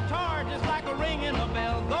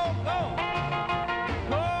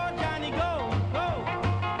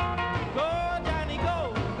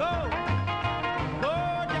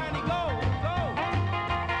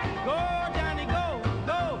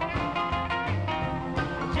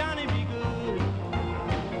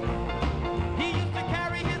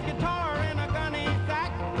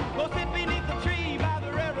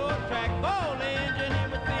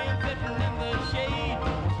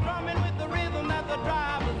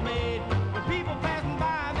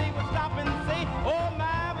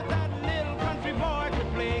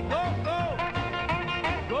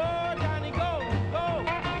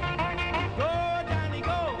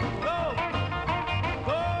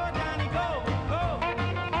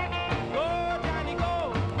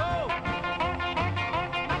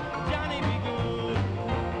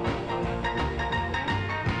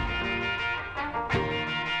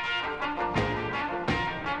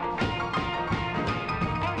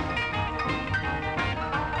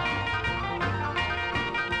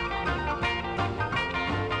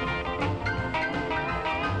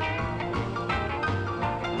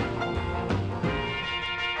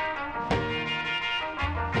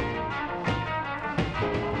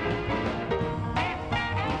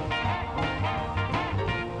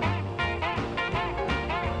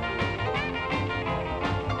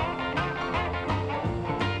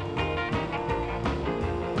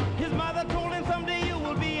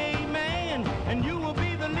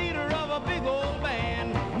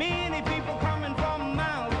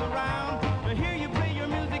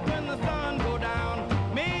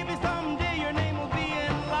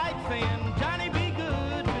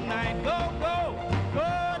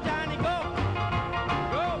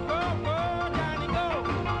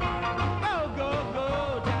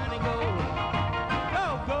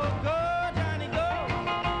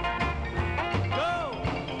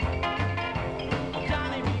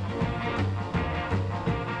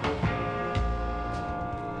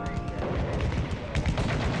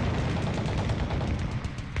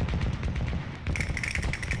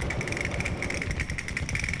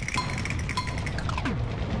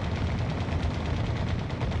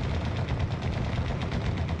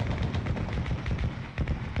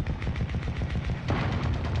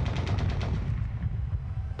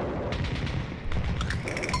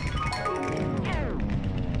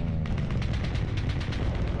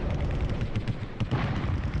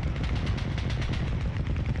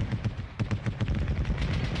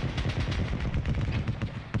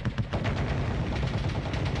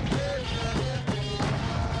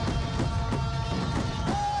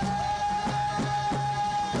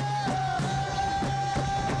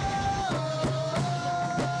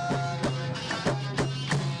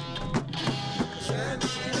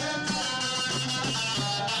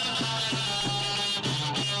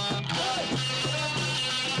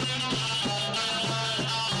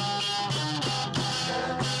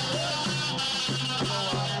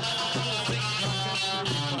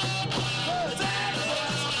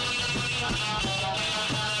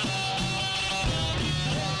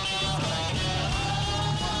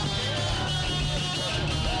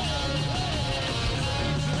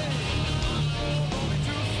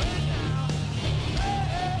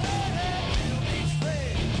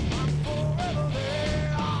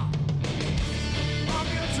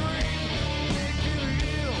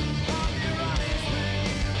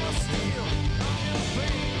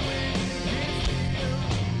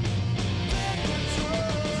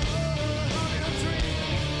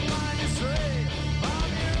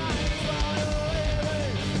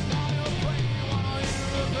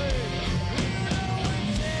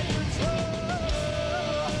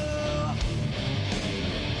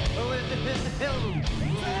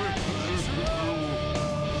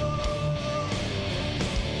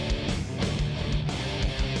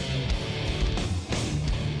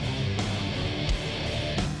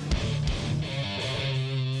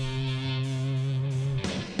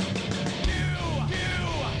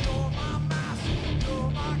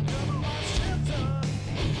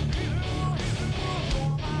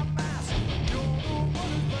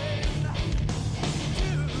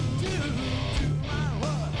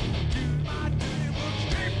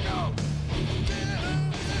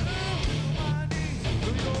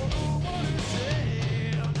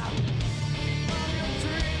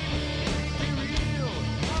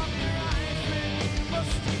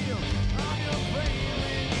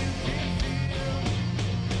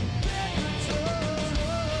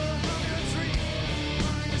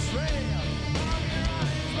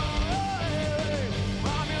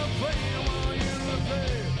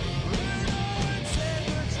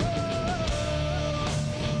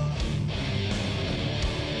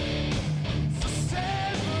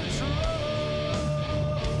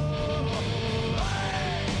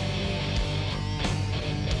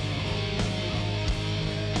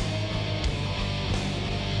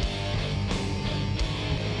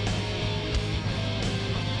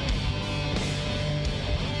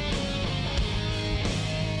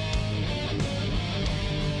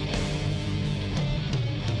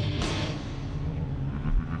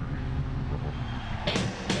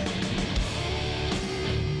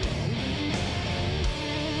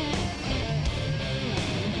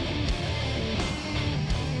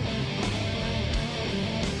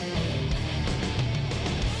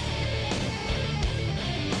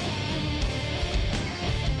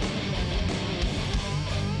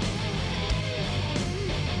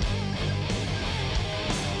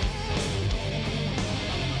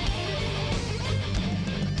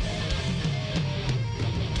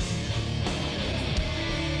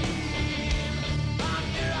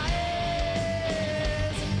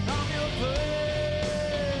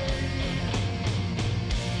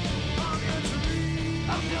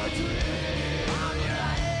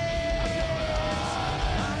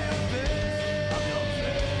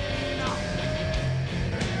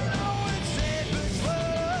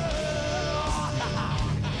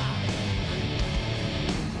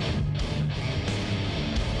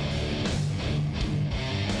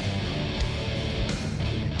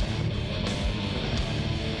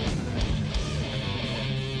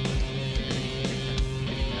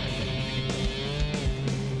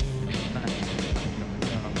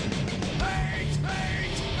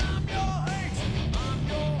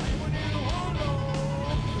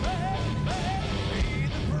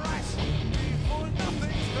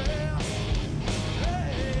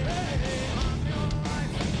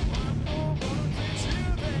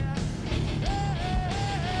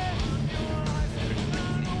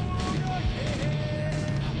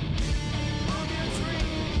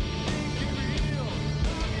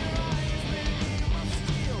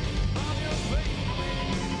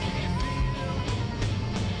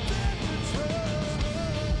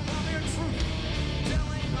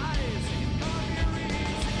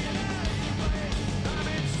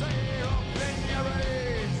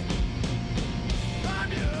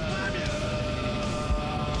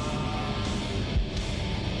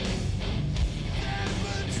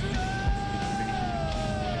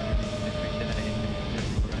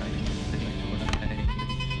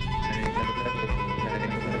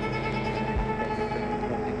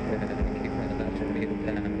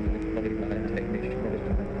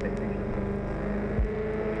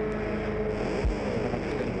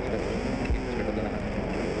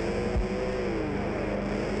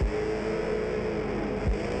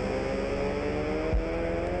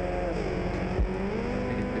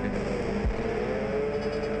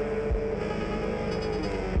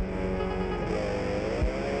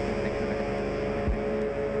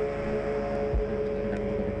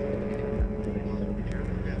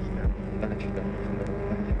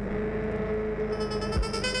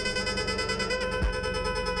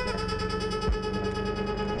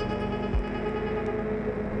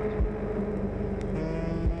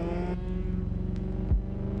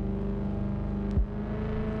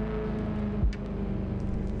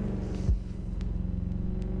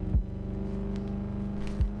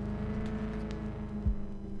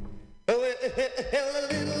Well, the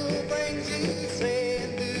little things you say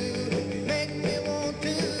and do make me want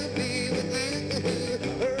to be with you.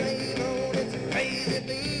 Rain on, it's a crazy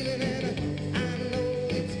feeling, and I know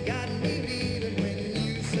it's got me reeling when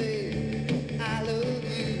you say I love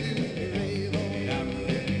you. Rave on.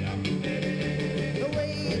 The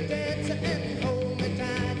way you dance and hold me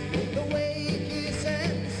tight, the way you kiss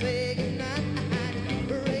and say goodnight.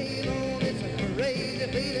 Rave on, it's a crazy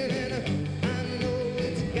feeling, and I know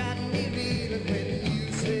it's got me reeling when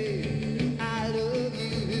you say I love you.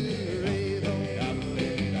 Rave on.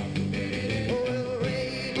 Well,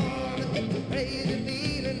 rave on, it's a crazy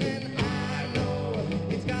feeling, and I know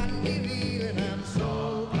it's got me reeling. I'm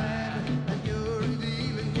so glad that you're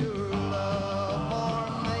revealing your love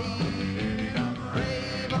for me.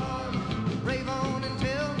 Rave on and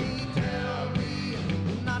tell me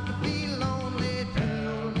not to be lonely.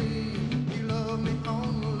 Tell me you love me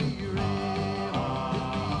only. Rave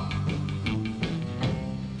on.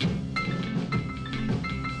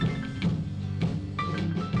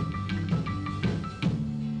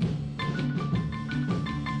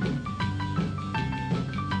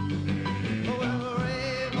 Well,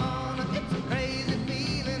 rave on, it's a crazy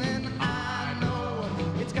feeling, and I know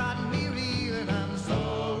it's got me reeling. I'm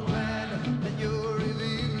so glad that you're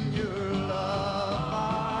revealing your love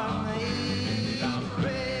for me.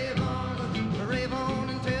 Rave on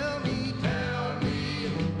and tell me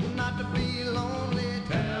not to be lonely.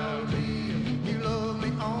 Tell me you love me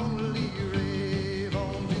only. Rave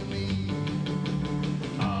on to me.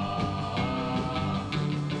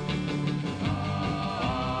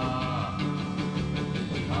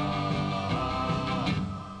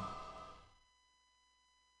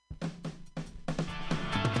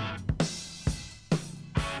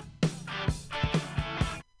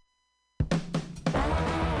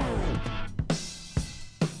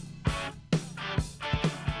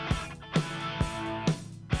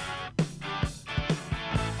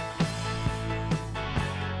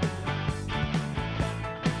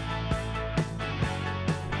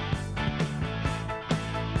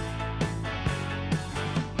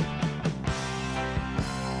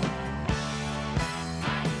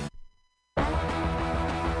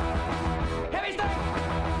 Heavy stuff.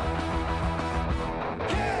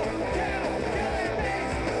 Kill that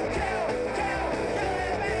beast. Kill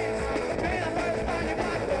that beast. Be the first one you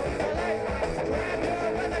got to relate. Grab your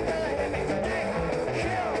weapon, kill it, hit me today.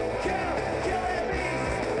 Kill that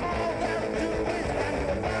beast. All they'll do is run you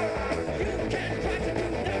about. You can't try to do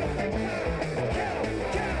that if they will. Kill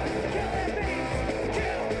that beast.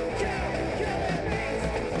 Kill that beast.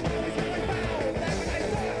 Always really foul. That's what I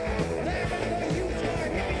thought. They're gonna use your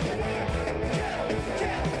hippies for more. Kill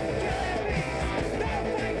that beast. No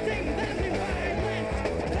fighting them in violence.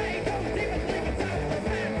 They don't even think it's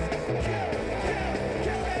self-defense. Kill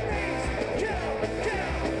that beast. Kill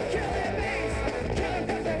that beast. Kill 'em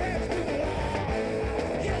 'cause their heads too long.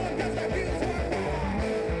 Kill 'em 'cause their views were wrong.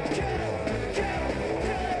 Kill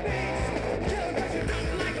that beast. Kill 'em 'cause you're not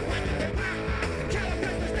like a weapon they were. Kill 'em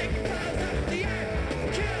 'cause they're stinking clouds up in the air.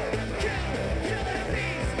 Kill that beast. Kill that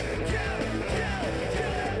beast. Kill 'em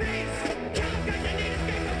 'cause you need a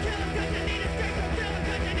scapegoat. Kill 'em 'cause you need a scapegoat. Kill 'em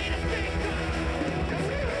 'cause you need a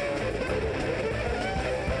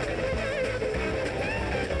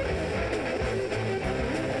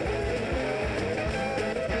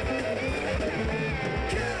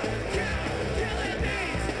Kill that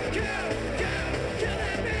beast. Kill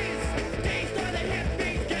that beast. Destroy the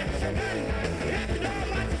hippies. Get your gun. Hit the door.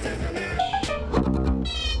 Watch the system there.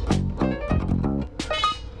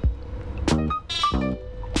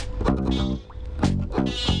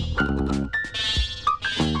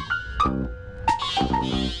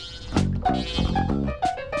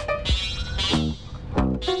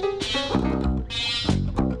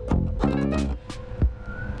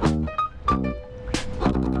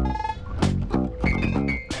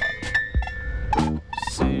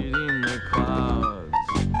 Sit in the clouds,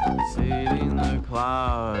 sit in the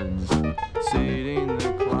clouds, sit in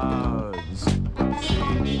the clouds, sit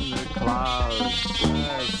in the clouds,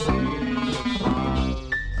 sit in the clouds,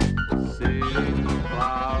 sit in the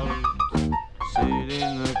clouds, sit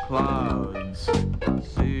in the clouds,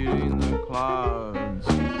 sit in the clouds,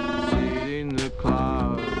 sit in the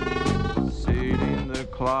clouds, sit in the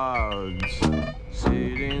clouds,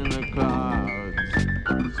 sit in the clouds,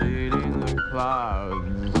 sit in the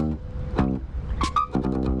clouds.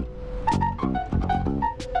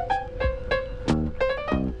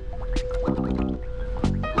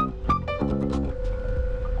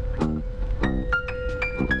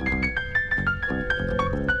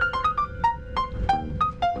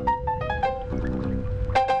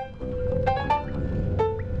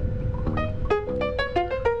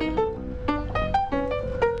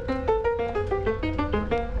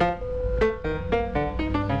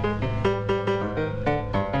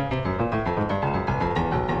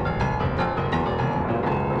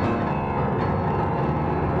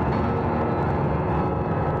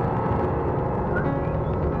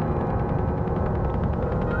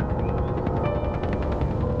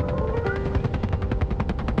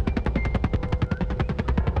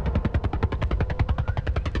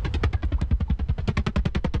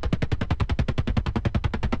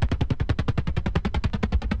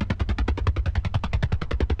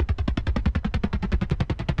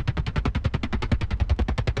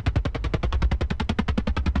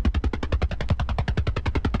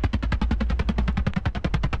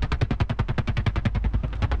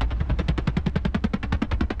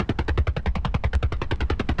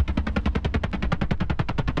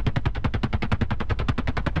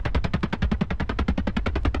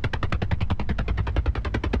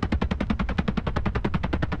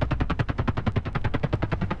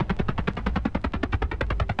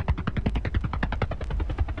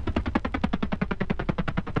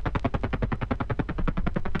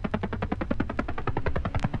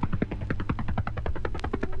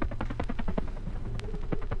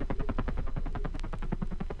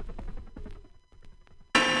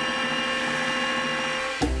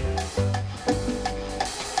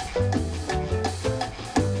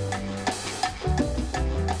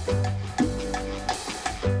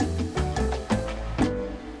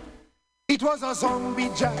 was a zombie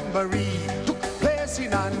jamboree, took place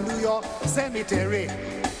in a New York cemetery.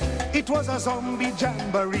 It was a zombie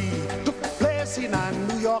jamboree, took place in a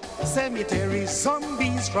New York cemetery.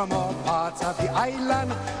 Zombies from all parts of the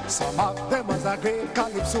island, some of them was a great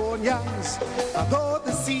calypsonians. Although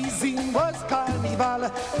the season was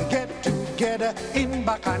carnival, they get together in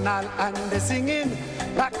Bacchanal and they singing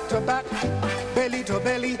back to back, belly to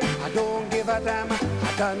belly. I don't give a damn,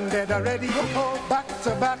 I done dead already. Oh, back to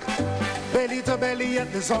back, belly to belly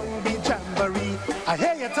at the zombie jamboree. I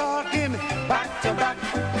hear you talking back to back,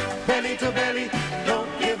 belly to belly. Don't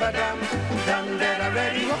give a damn, done dead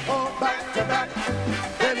already. Oh, back to back,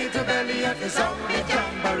 belly to belly at the zombie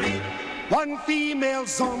jamboree. One female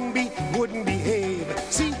zombie wouldn't behave.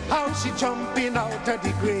 See how she jumping out of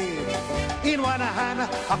the grave. In one hand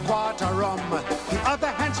a quarter rum, the other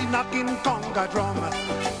hand she knocking conga drum.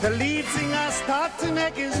 The lead singer start to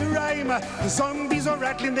make his rhyme. The zombies are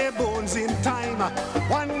rattling their bones in time.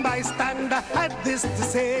 One bystander had this to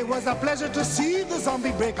say: it was a pleasure to see the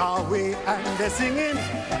zombie break our way. And they're singing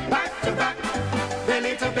back to back,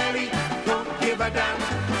 belly to belly. Don't give a damn,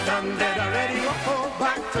 done dead already. Oh,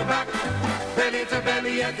 back to back, belly to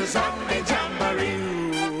belly at the zombie jamboree.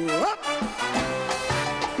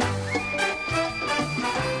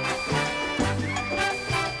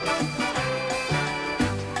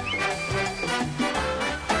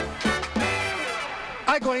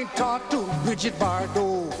 I go and talk to Bridget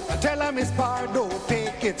Bardot. I tell her, Miss Bardot,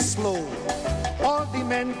 take it slow. All the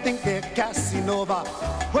men think they're Casanova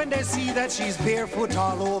when they see that she's barefoot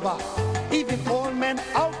all over. Even old men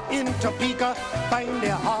out in Topeka find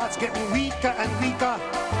their hearts getting weaker and weaker.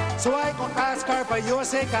 So I go ask her for your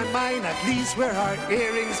sake and mine, at least wear her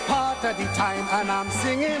earrings part of the time. And I'm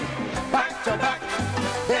singing back to back,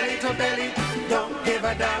 belly to belly. Don't give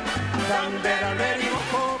a damn, done dead already.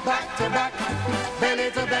 Oh, back to back,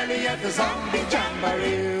 belly to belly at the zombie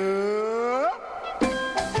jamboree.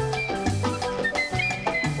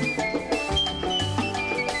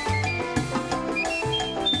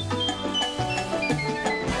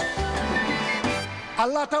 A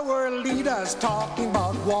lot of world leaders talking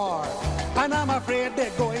about war, and I'm afraid they're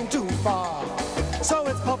going too far. So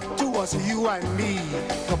it's up to us, you and me,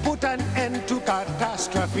 to put an end to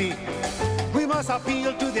catastrophe. We must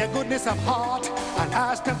appeal to their goodness of heart and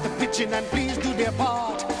ask them to pitch in and please do their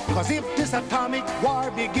part. Cause if this atomic war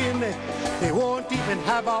begin, they won't even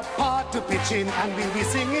have a part to pitch in. And we'll be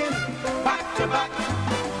singing back to back,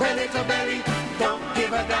 belly to belly. Don't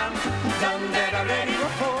give a damn, done dead already.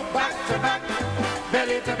 Oh, back to back,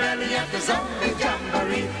 belly to belly at the zombie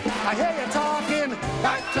jamboree. I hear you talking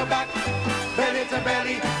back to back, belly to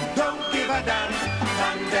belly. Don't give a damn,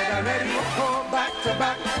 done dead already. Oh, back to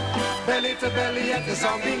back, belly to belly at the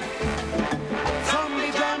zombie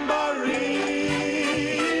jamboree.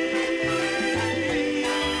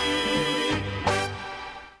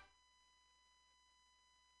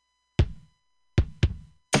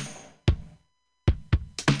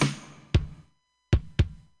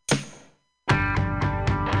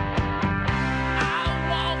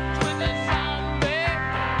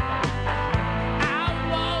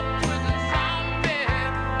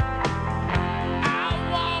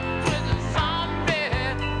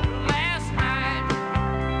 Last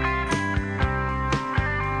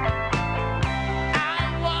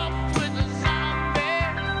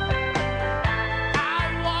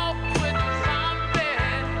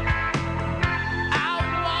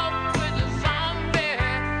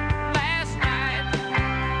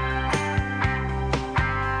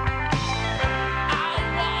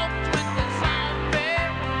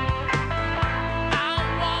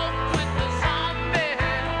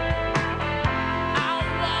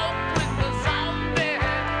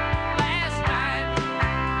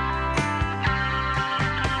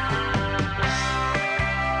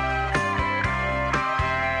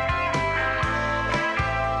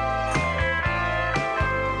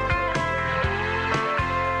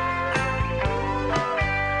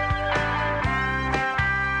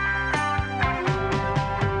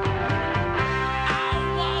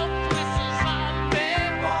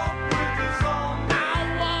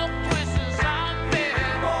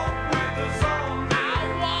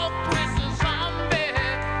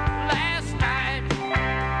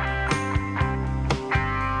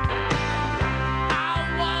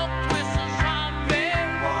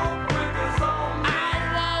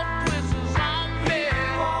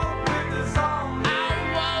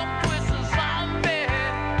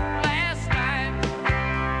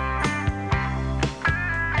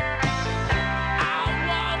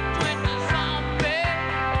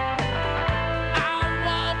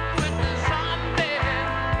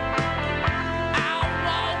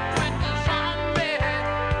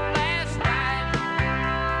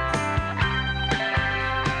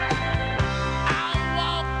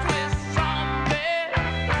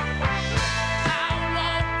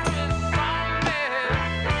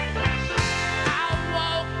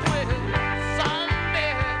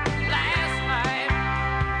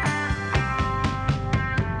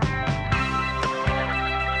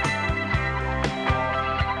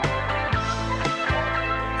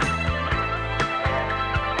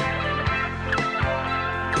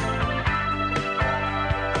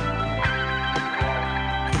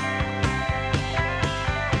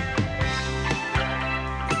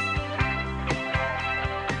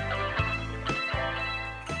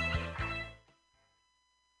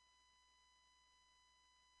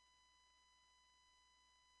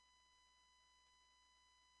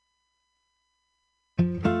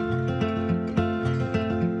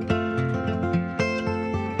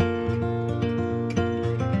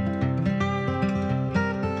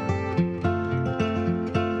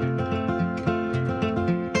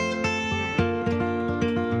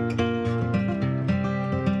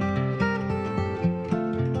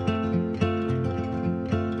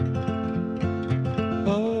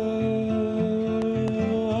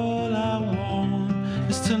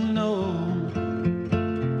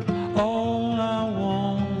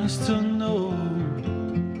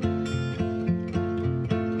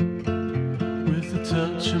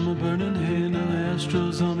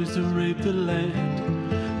the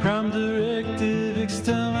land. Prime directive,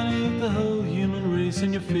 exterminate the whole human race,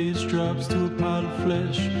 and your face drops to a pile of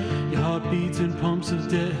flesh. Your heart beats in pumps of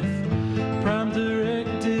death. Prime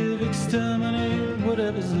directive, exterminate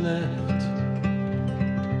whatever's left.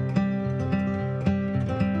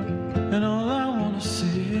 And all I wanna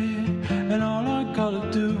say, and all I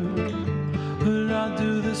gotta do, will I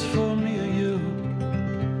do this for me or you?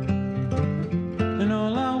 And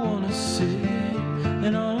all I wanna say,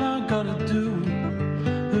 and all I gotta do,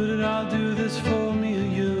 will I do this for me or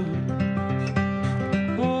you?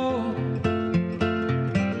 Oh,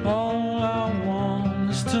 all I want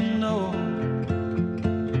is to know.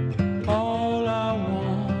 All I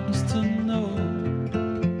want is to know.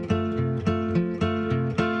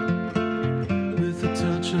 With the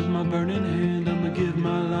touch of my burning hand, I'ma give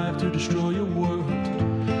my life to destroy your world.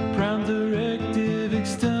 Prime directive,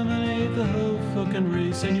 exterminate the whole fucking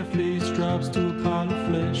race, and your face drops to a pile of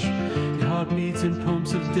flesh. Your heart beats in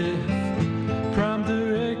pumps of death. Prime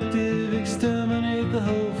directive, exterminate the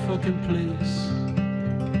whole fucking place.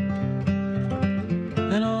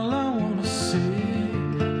 And all I wanna say,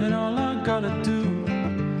 and all I gotta do,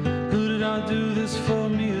 who did I do this for,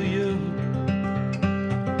 me or you?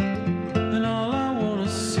 And all I wanna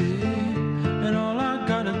say, and all I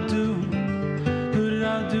gotta do, who did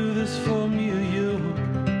I do this for, me or you?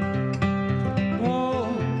 Oh,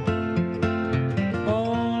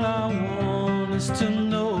 all I want is to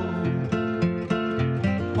know.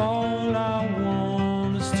 All I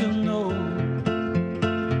want is to know.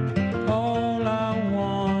 All I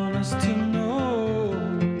want is to know.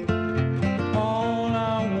 All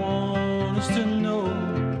I want is to know.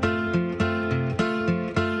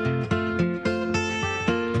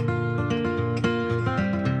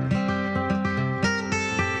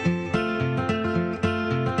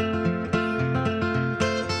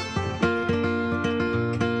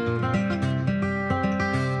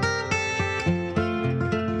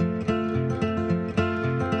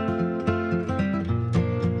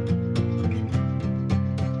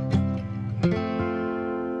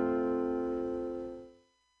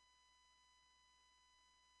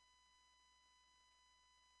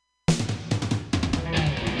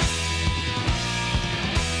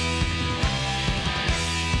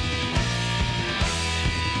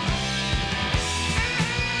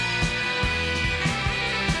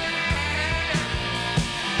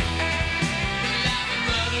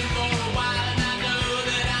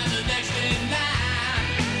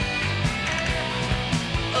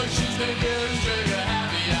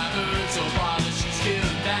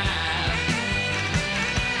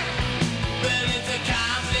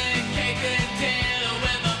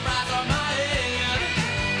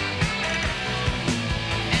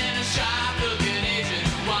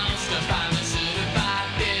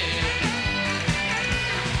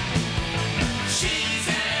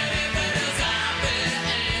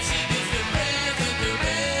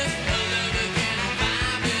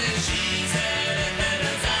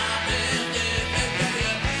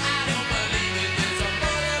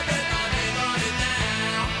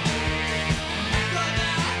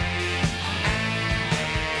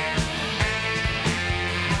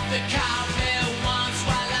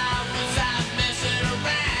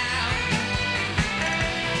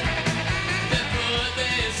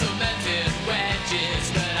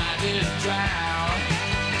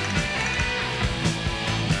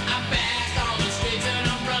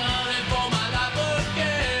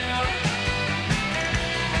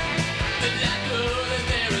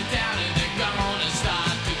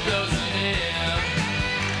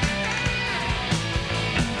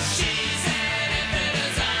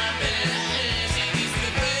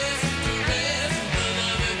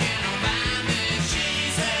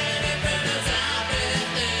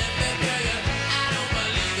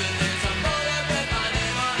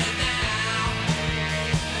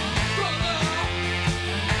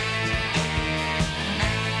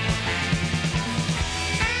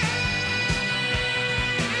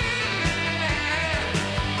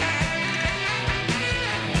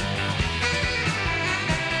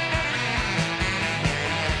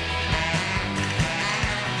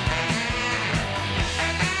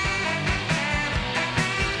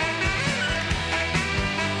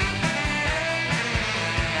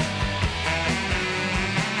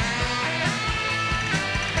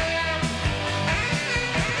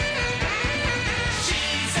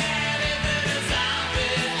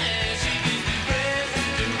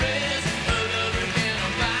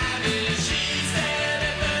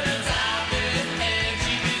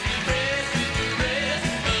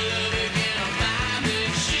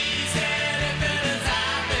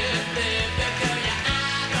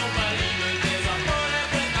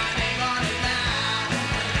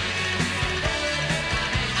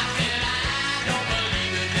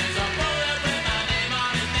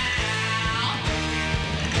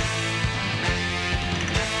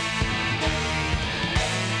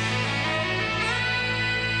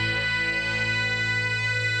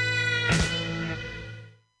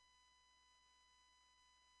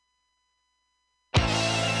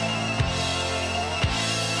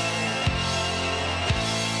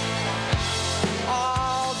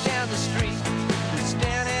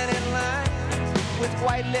 with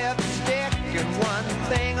white lipstick and one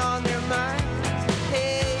thing on their mind.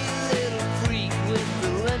 Hey, little freak with the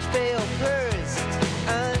lunch pail purse.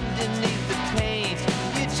 Underneath the paint,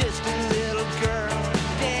 you're just a little girl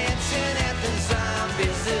dancing at the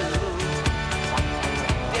zombie zoo.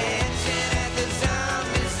 Dancing at the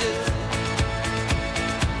zombie zoo.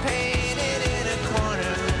 Painted in a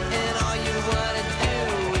corner, and all you wanna do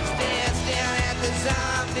is dance down at the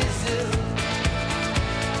zombie zoo.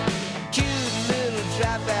 Cute little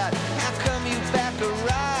dropout, how come you back a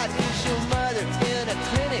ride? Is your mother in a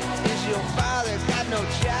clinic? Is your father got no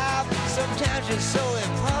job? Sometimes you're so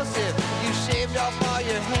impulsive, you shaved off all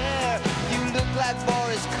your hair. You look like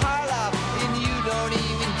Boris Karloff, and you don't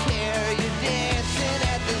even care. You're dancing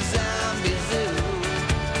at the zombie zoo.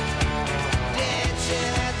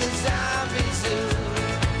 Dancing at the zombie zoo.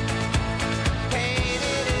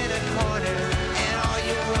 Painted in a corner, and all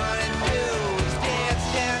you wanna do is dance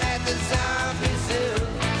down at the zombie zoo.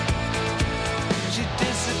 She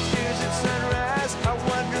disappears at sunrise. I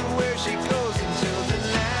wonder where she goes until the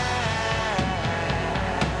night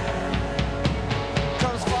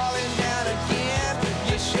comes falling down again.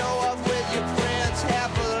 You show up with your friends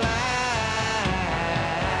half alive.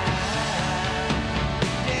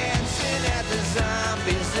 Dancing at the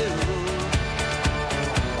zombie zoo.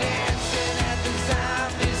 Dancing at the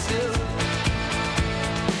zombie zoo.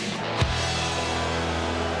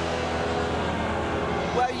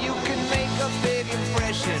 Well, you can make a big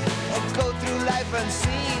impression or go through life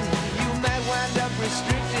unseen. You might wind up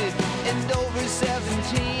restricted and over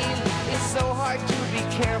 17. It's so hard to be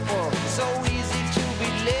careful, so easy to be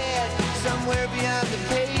led. Somewhere beyond the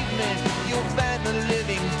pavement, you'll find the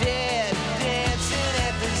living dead. Dancing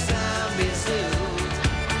at the zombie zoo.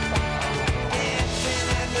 Dancing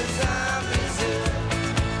at the zombie zoo.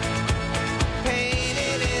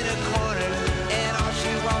 Painted in a corner, and all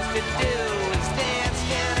she wants to do is dance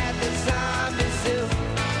down at the zombie zoo.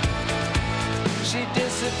 She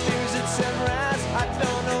disappears at sunrise. I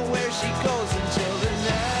don't know where she goes until the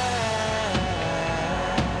night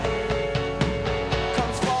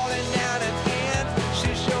comes falling down again.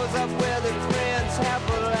 She shows up with her friends half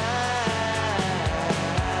alive.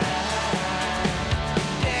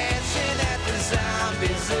 Dancing at the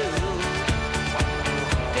zombie zoo.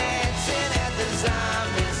 Dancing at the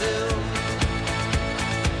zombie zoo.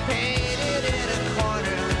 Painted in a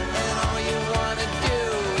corner, and all you wanna do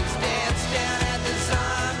is dance down at the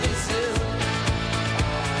zombie zoo.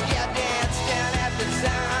 Yeah, dance down at the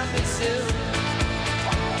zombie zoo.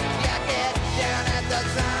 Yeah, get down at the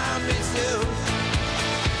zombie zoo.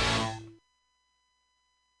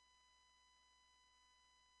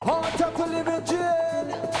 Heart of the living dead,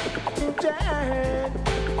 dead,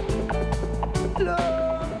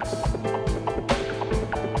 love.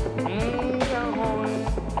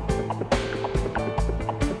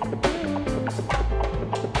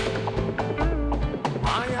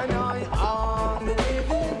 I and I are the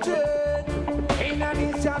living dead, in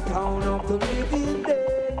this town of the living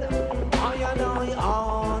dead. I and I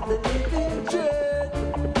are the living dead,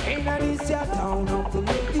 in this town of the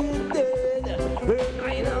living dead.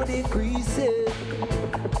 I know the creases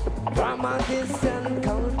from a distant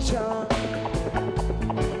culture.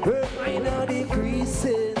 I know the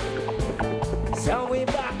creases, so we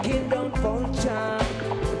back in down vulture.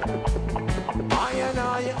 I and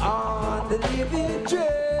I are the living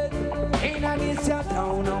dead, in this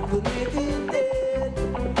town of the living dead.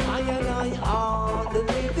 I and I are the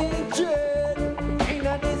living dead, in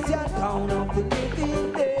this town of the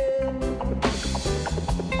living dead.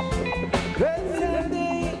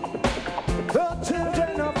 Yesterday, the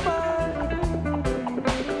children of man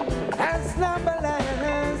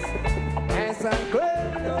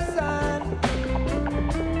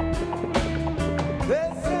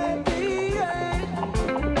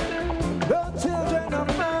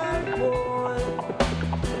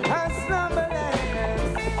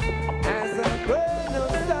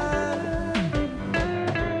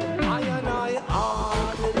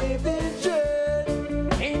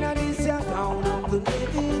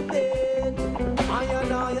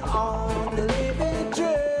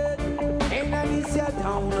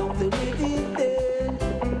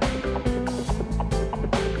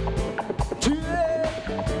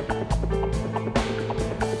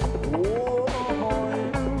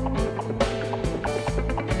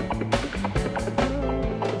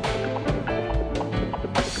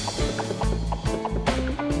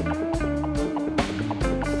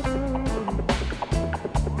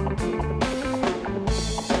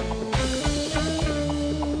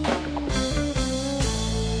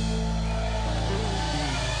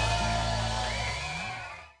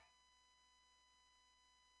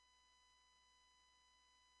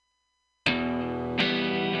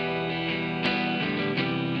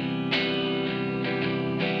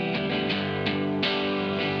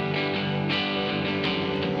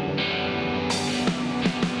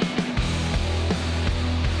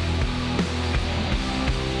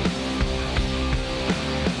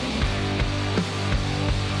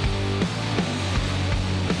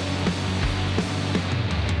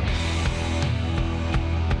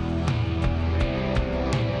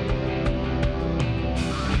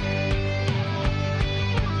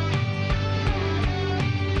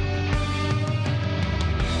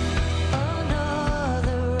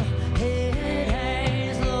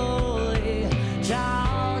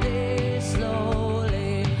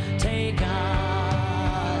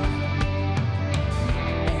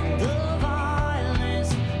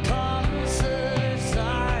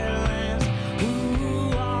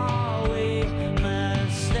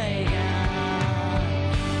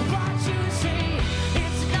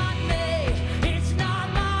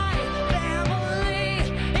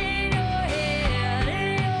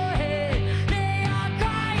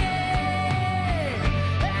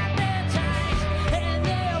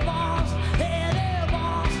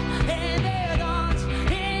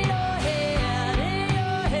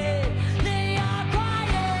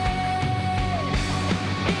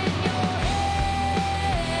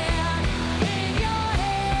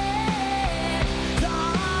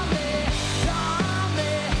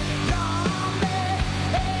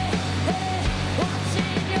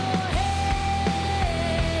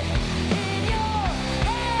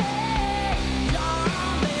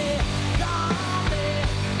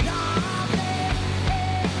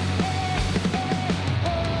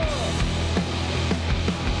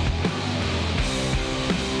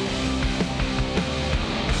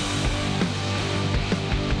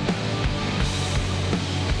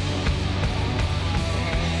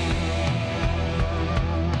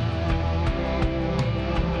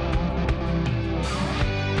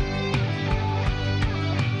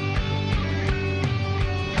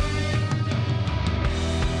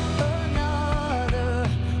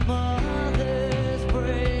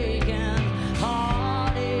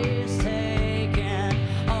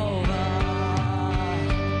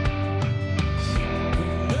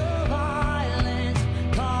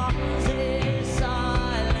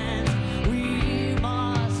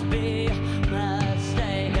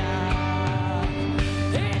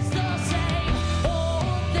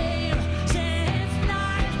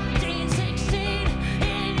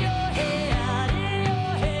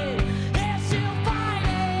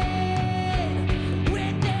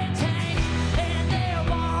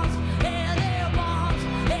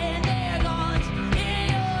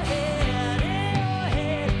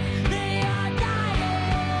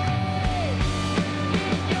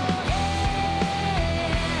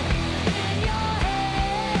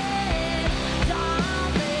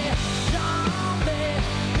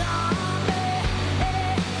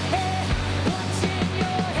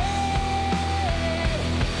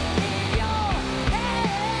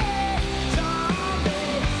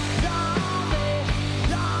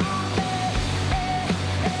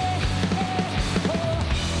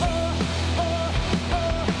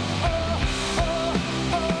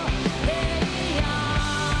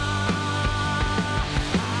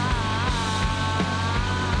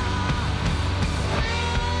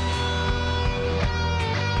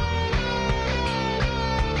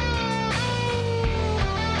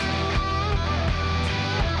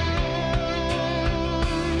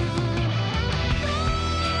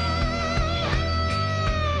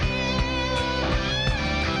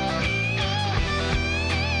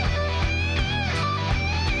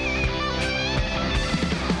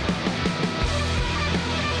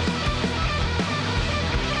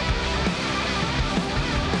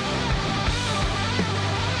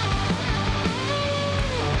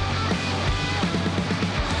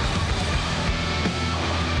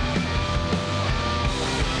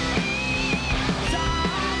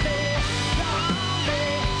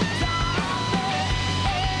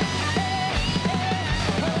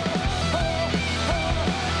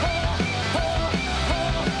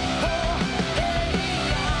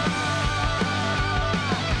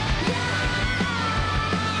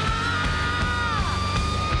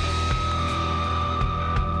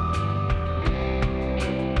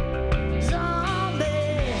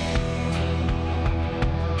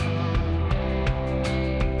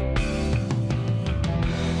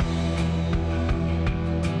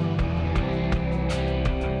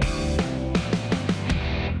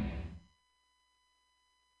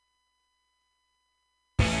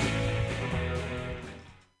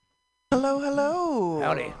Hello, hello.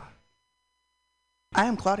 Howdy. I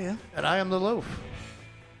am Claudia. And I am the Loaf.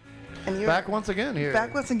 And you're back once again here.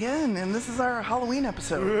 Back once again, and this is our Halloween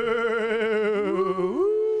episode.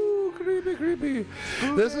 Ooh, creepy, creepy.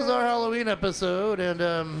 This is our Halloween episode, and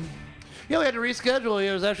yeah, we had to reschedule. He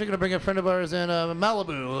was actually going to bring a friend of ours in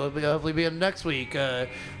Malibu. He'll hopefully be in next week. We're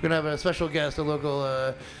going to have a special guest, a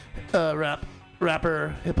local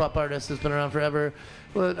rapper, hip-hop artist who's been around forever.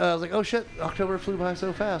 But I was like, oh shit, October flew by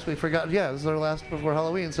so fast. We forgot, yeah, this is our last before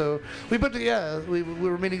Halloween. So we put together, we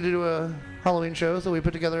were meaning to do a Halloween show, so we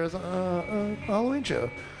put together a Halloween show.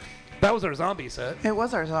 That was our zombie set. It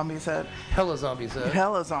was our zombie set. Hella zombie set.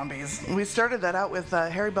 Hella zombies. We started that out with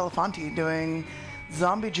Harry Belafonte doing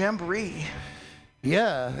Zombie Jamboree.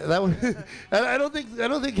 Yeah, that was. I don't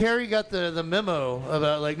think Harry got the memo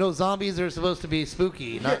about like no zombies are supposed to be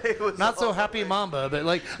spooky, not so happy mamba, but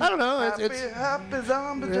like I don't know, happy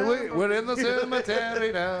zombie. We're in the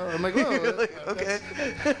cemetery now. I'm like, whoa, okay.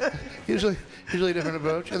 usually a different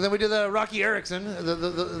approach. And then we did Rocky Erickson,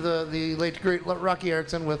 the late great Rocky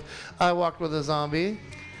Erickson with "I Walked with a Zombie."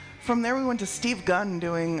 From there, we went to Steve Gunn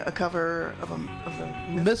doing a cover of the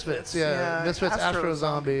Misfits, yeah, Misfits Astro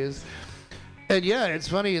Zombies. And yeah, it's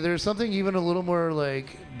funny. There's something even a little more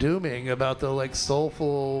like dooming about the like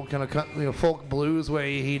soulful kind of folk blues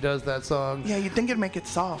way he does that song. Yeah, you'd think it'd make it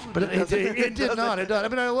soft, but it did not. It does. I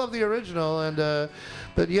mean, I love the original, and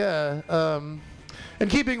but yeah, and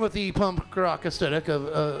keeping with the punk rock aesthetic of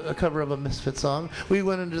a cover of a Misfit song, we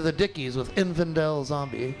went into the Dickies with "Infidel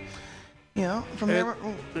Zombie." Yeah, from there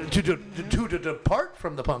to depart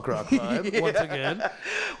from the punk rock vibe once again.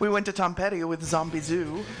 We went to Tom Petty with "Zombie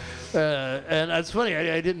Zoo." And it's funny,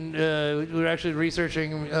 I didn't, we were actually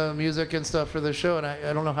researching music and stuff for the show, and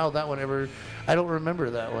I don't know how that one ever, I don't remember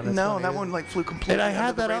that one. It's no, funny. that one like flew completely And I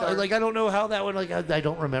had under the that radar. out, like I don't know how that one, like I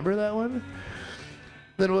don't remember that one.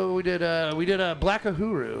 Then what we did Black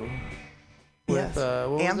Uhuru. Yes, what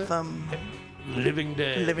was Anthem. Living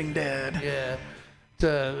Dead. Living Dead. Yeah.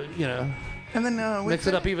 To, and then mix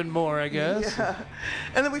it up even more, I guess. Yeah.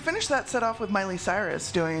 And then we finished that set off with Miley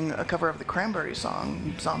Cyrus doing a cover of the Cranberries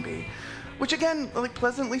song "Zombie," which again, like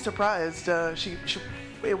pleasantly surprised.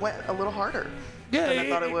 It went a little harder. Yeah, than I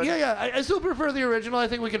thought it would. Yeah. I still prefer the original. I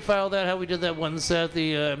think we could file that how we did that one set.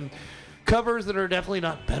 The covers that are definitely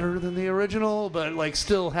not better than the original, but like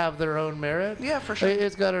still have their own merit. Yeah, for sure.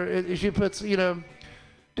 It's got her. She puts doing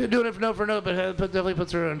it note for note, but definitely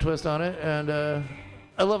puts her own twist on it, and.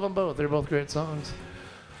 I love them both. They're both great songs.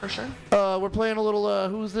 For sure. We're playing a little.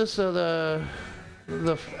 Who's this? The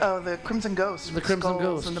Crimson Ghost. The Crimson Skulls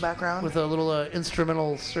Ghost in the background. with a little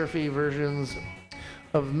instrumental, surfy versions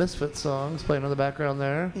of Misfit songs playing in the background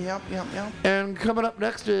there. Yep. And coming up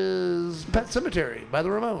next is Pet Cemetery by the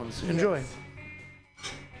Ramones. Enjoy. Yes.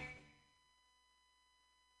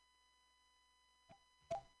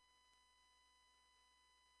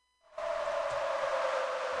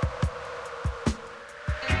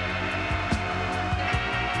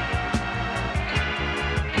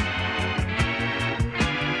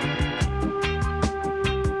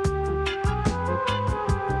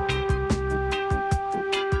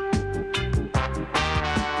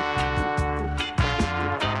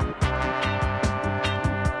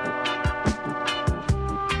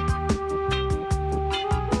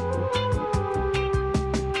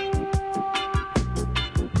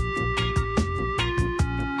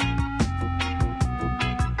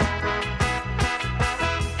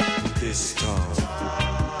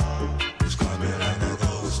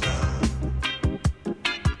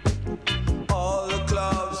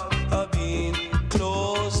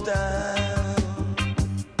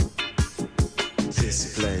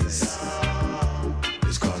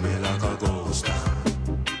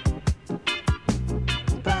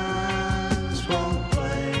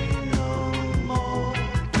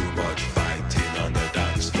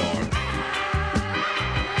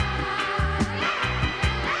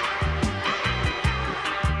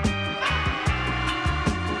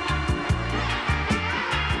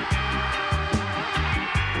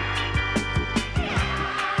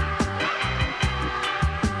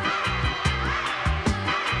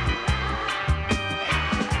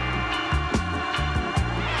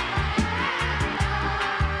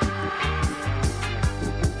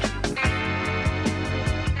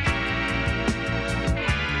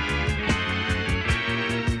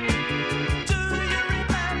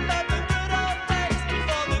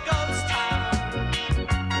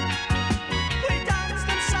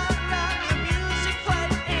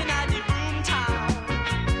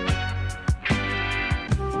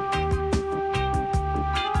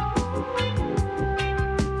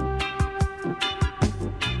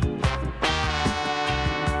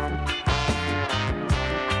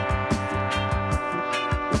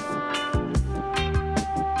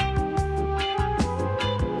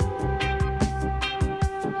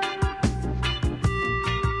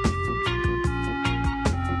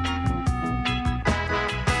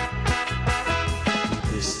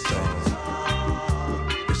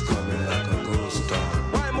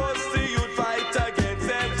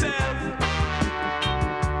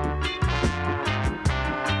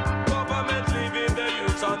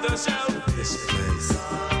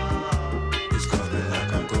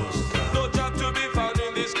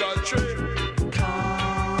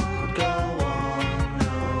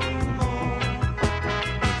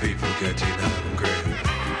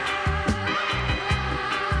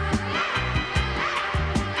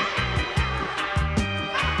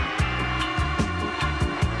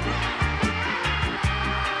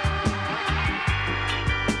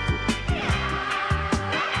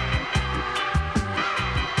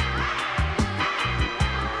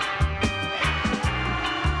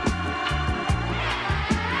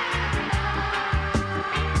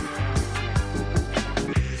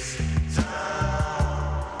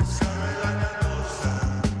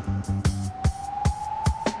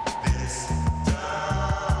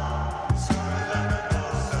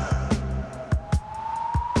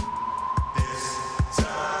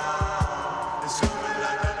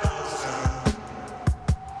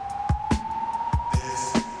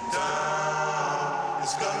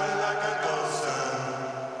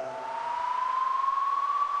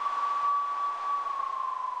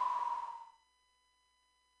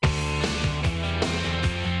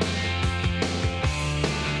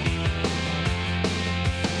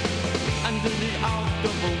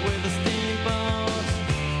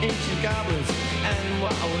 witches, goblins, and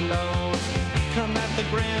wallows come at the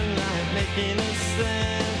grand light making a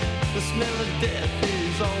sound. The smell of death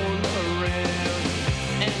is all around.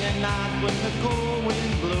 And at night when the cold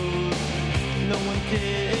wind blows, no one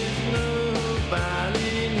cares,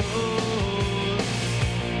 nobody knows.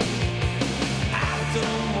 I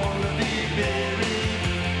don't wanna be buried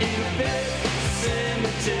in a pet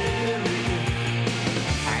cemetery.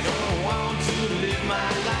 I don't want to live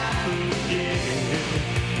my life again.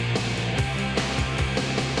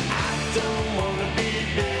 I don't wanna be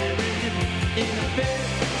buried in a pet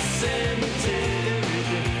cemetery.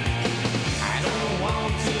 I don't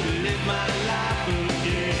want to live my life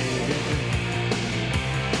again.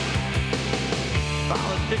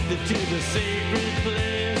 Fall addicted to the sacred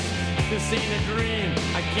place. This ain't a dream,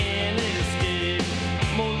 I can't escape.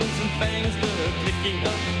 Molars and fangs, the picking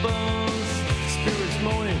up bones. Spirits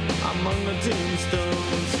moaning among the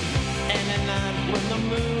tombstones. And at night when the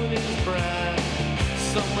moon is bright,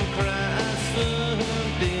 someone cries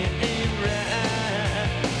something ain't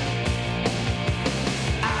right.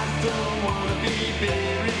 I don't wanna be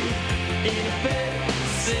buried in a pet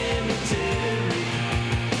cemetery.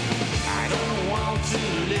 I don't want to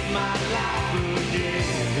live my life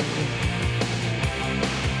again.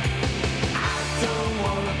 I don't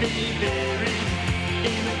wanna be buried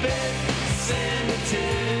in a pet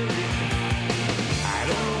cemetery. I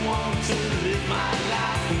don't want to live my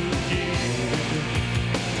life again.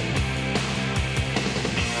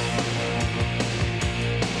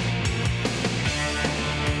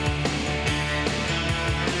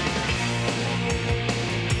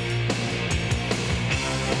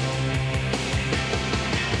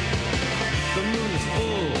 The moon is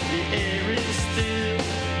full, the air is still.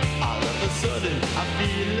 All of a sudden, I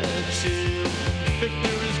feel a chill.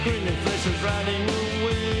 Victor is grinning, flesh is riding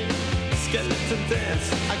away. Skeleton dance,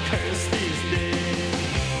 I curse these days.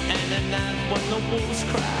 And at night when the wolves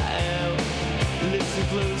cry out, listen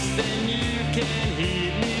close, then you can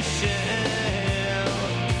hear me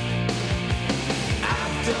shout. I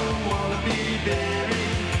don't wanna be buried